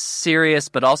a serious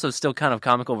but also still kind of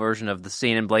comical version of the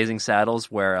scene in Blazing Saddles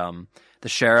where the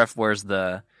sheriff wears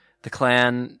the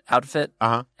Klan outfit,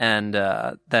 and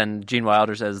then Gene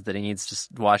Wilder says that he needs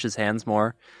to wash his hands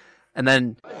more,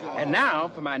 and now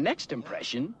for my next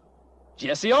impression,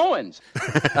 Jesse Owens.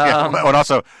 And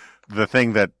also the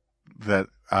thing that the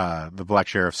black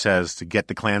sheriff says to get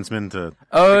the Klansmen to.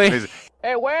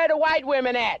 Hey, where are the white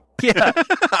women at? Yeah.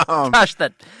 Gosh,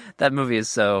 that movie is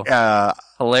so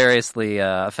hilariously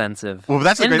offensive. Well,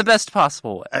 that's in the best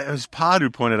possible way. It was Pod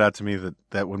who pointed out to me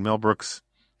that when Mel Brooks,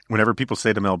 whenever people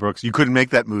say to Mel Brooks, "You couldn't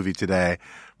make that movie today,"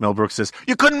 Mel Brooks says,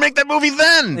 "You couldn't make that movie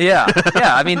then." Yeah.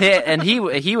 I mean,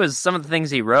 he was some of the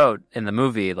things he wrote in the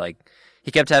movie. Like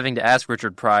he kept having to ask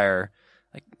Richard Pryor,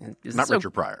 like,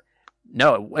 Richard Pryor.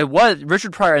 No, it was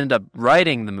Richard Pryor ended up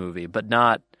writing the movie, but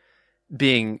not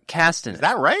being cast in it. Is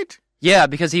that right? Yeah,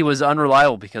 because he was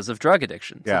unreliable because of drug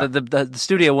addiction. Yeah. So the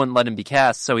studio wouldn't let him be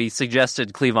cast, so he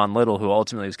suggested Cleavon Little, who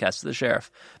ultimately was cast as the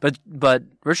sheriff. But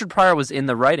Richard Pryor was in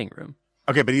the writing room.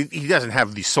 Okay, but he doesn't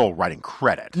have the sole writing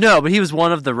credit. No, but he was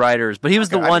one of the writers. But he was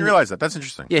the one. I didn't realize that. That's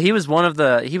interesting. Yeah, he was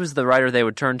the writer they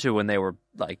would turn to when they were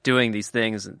like doing these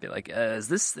things and be like, "Is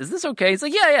this okay?" He's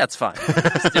like, "Yeah, it's fine.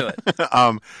 Let's do it."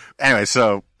 Anyway,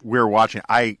 so we're watching.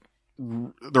 There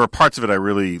were parts of it I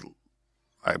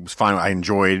was fine. I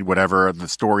enjoyed whatever. The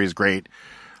story is great.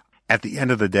 At the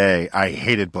end of the day, I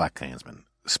hated Black Klansman.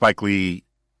 Spike Lee,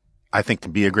 I think,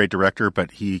 can be a great director,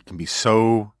 but he can be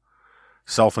so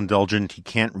self-indulgent. He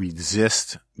can't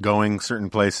resist going certain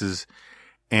places.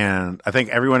 And I think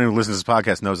everyone who listens to this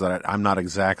podcast knows that I'm not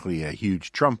exactly a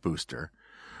huge Trump booster,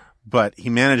 but he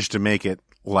managed to make it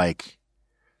like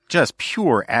just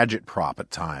pure agitprop at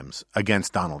times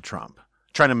against Donald Trump,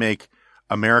 trying to make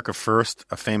America First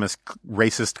a famous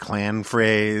racist Klan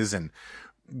phrase and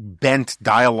bent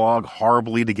dialogue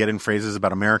horribly to get in phrases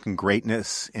about American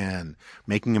greatness and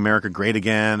making America great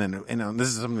again. And this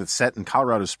is something that's set in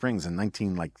Colorado Springs in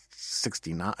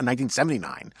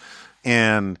 1979.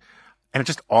 And it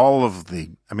just all of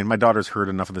my daughter's heard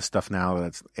enough of this stuff now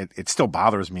that it still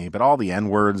bothers me, but all the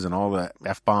N-words and all the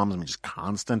F-bombs, just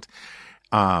constant.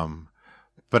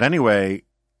 But anyway,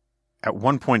 at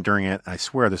one point during it, I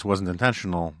swear this wasn't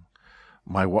intentional,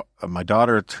 my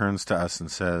daughter turns to us and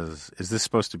says, "Is this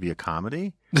supposed to be a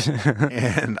comedy?"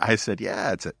 And I said,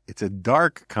 "Yeah, it's a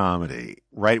dark comedy."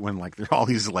 Right when there are all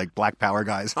these Black Power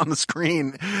guys on the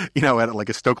screen, at like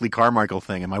a Stokely Carmichael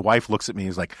thing, and my wife looks at me and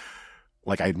is like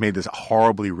I made this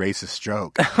horribly racist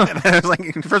joke. And I was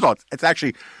like, first of all, it's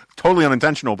actually totally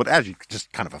unintentional, but actually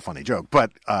just kind of a funny joke.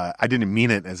 But I didn't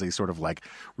mean it as a sort of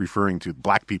referring to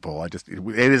black people. It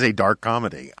is a dark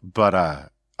comedy, but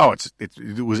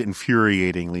it was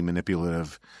infuriatingly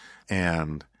manipulative,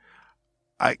 and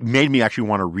it made me actually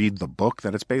want to read the book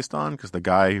that it's based on, because the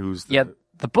guy who's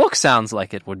the book sounds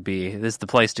like it would be the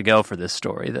place to go for this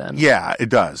story. Then it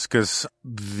does, because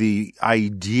the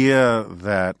idea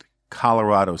that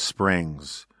Colorado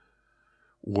Springs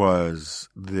was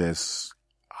this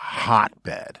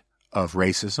hotbed of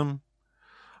racism.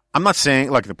 I'm not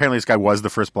saying, apparently this guy was the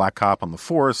first black cop on the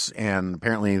force, and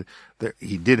apparently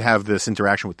he did have this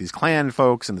interaction with these Klan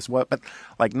folks and but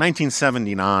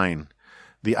 1979,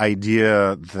 the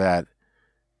idea that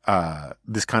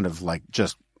this kind of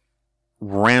just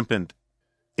rampant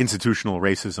institutional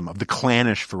racism of the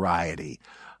clannish variety,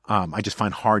 I just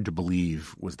find hard to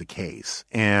believe was the case.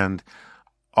 And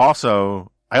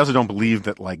also, I also don't believe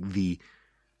that the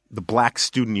Black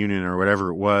Student Union or whatever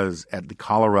it was at the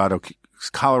Colorado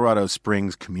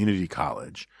Springs Community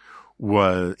College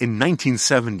was in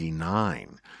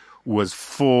 1979 was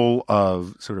full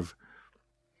of sort of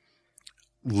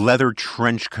leather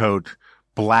trench coat,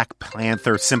 Black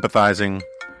Panther sympathizing.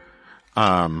 Is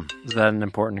that an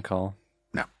important call?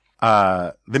 No.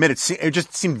 They made it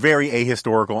just seemed very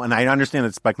ahistorical, and I understand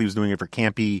that Spike Lee was doing it for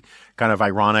campy, kind of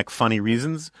ironic, funny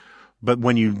reasons, but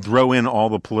when you throw in all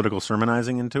the political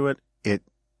sermonizing into it, it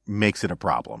makes it a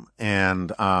problem.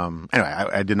 And anyway,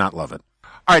 I did not love it.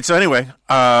 All right, so anyway,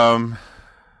 I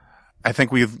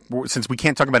think since we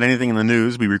can't talk about anything in the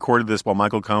news, we recorded this while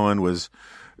Michael Cohen was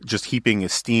just heaping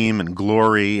esteem and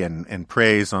glory and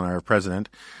praise on our president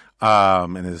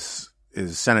in his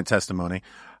Senate testimony,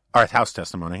 or House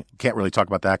testimony. Can't really talk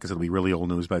about that because it'll be really old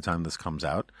news by the time this comes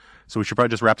out. So we should probably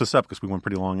just wrap this up because we went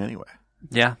pretty long anyway.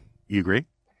 Yeah. You agree?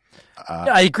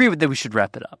 I agree that we should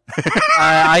wrap it up.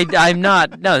 I'm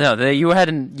not. No. You had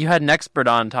an expert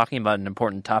on talking about an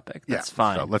important topic. That's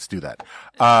fine. So let's do that.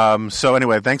 So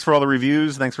anyway, thanks for all the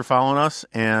reviews. Thanks for following us,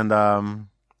 and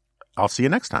I'll see you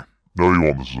next time. No, you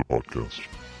won't. This is a podcast.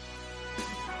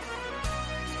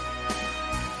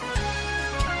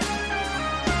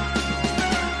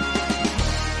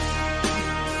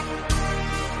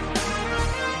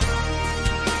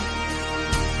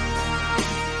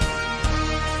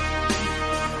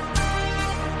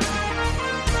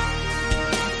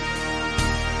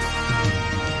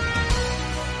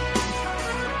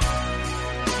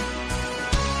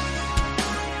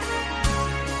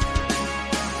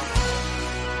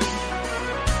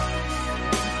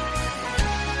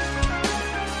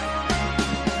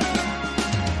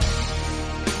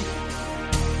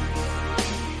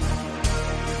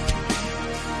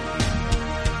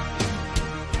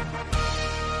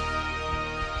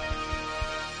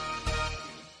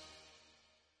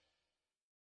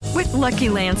 With Lucky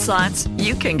Land Slots,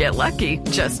 you can get lucky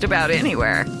just about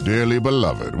anywhere. Dearly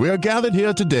beloved, we are gathered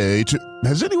here today to...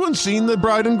 Has anyone seen the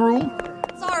bride and groom?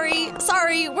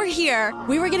 Sorry, we're here.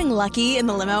 We were getting lucky in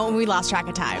the limo and we lost track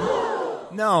of time.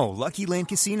 No, Lucky Land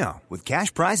Casino, with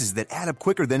cash prizes that add up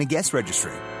quicker than a guest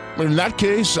registry. In that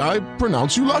case, I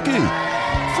pronounce you lucky.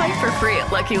 Play for free at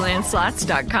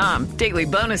LuckyLandSlots.com. Daily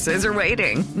bonuses are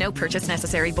waiting. No purchase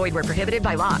necessary. Void where prohibited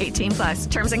by law.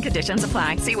 18+. Terms and conditions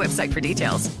apply. See website for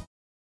details.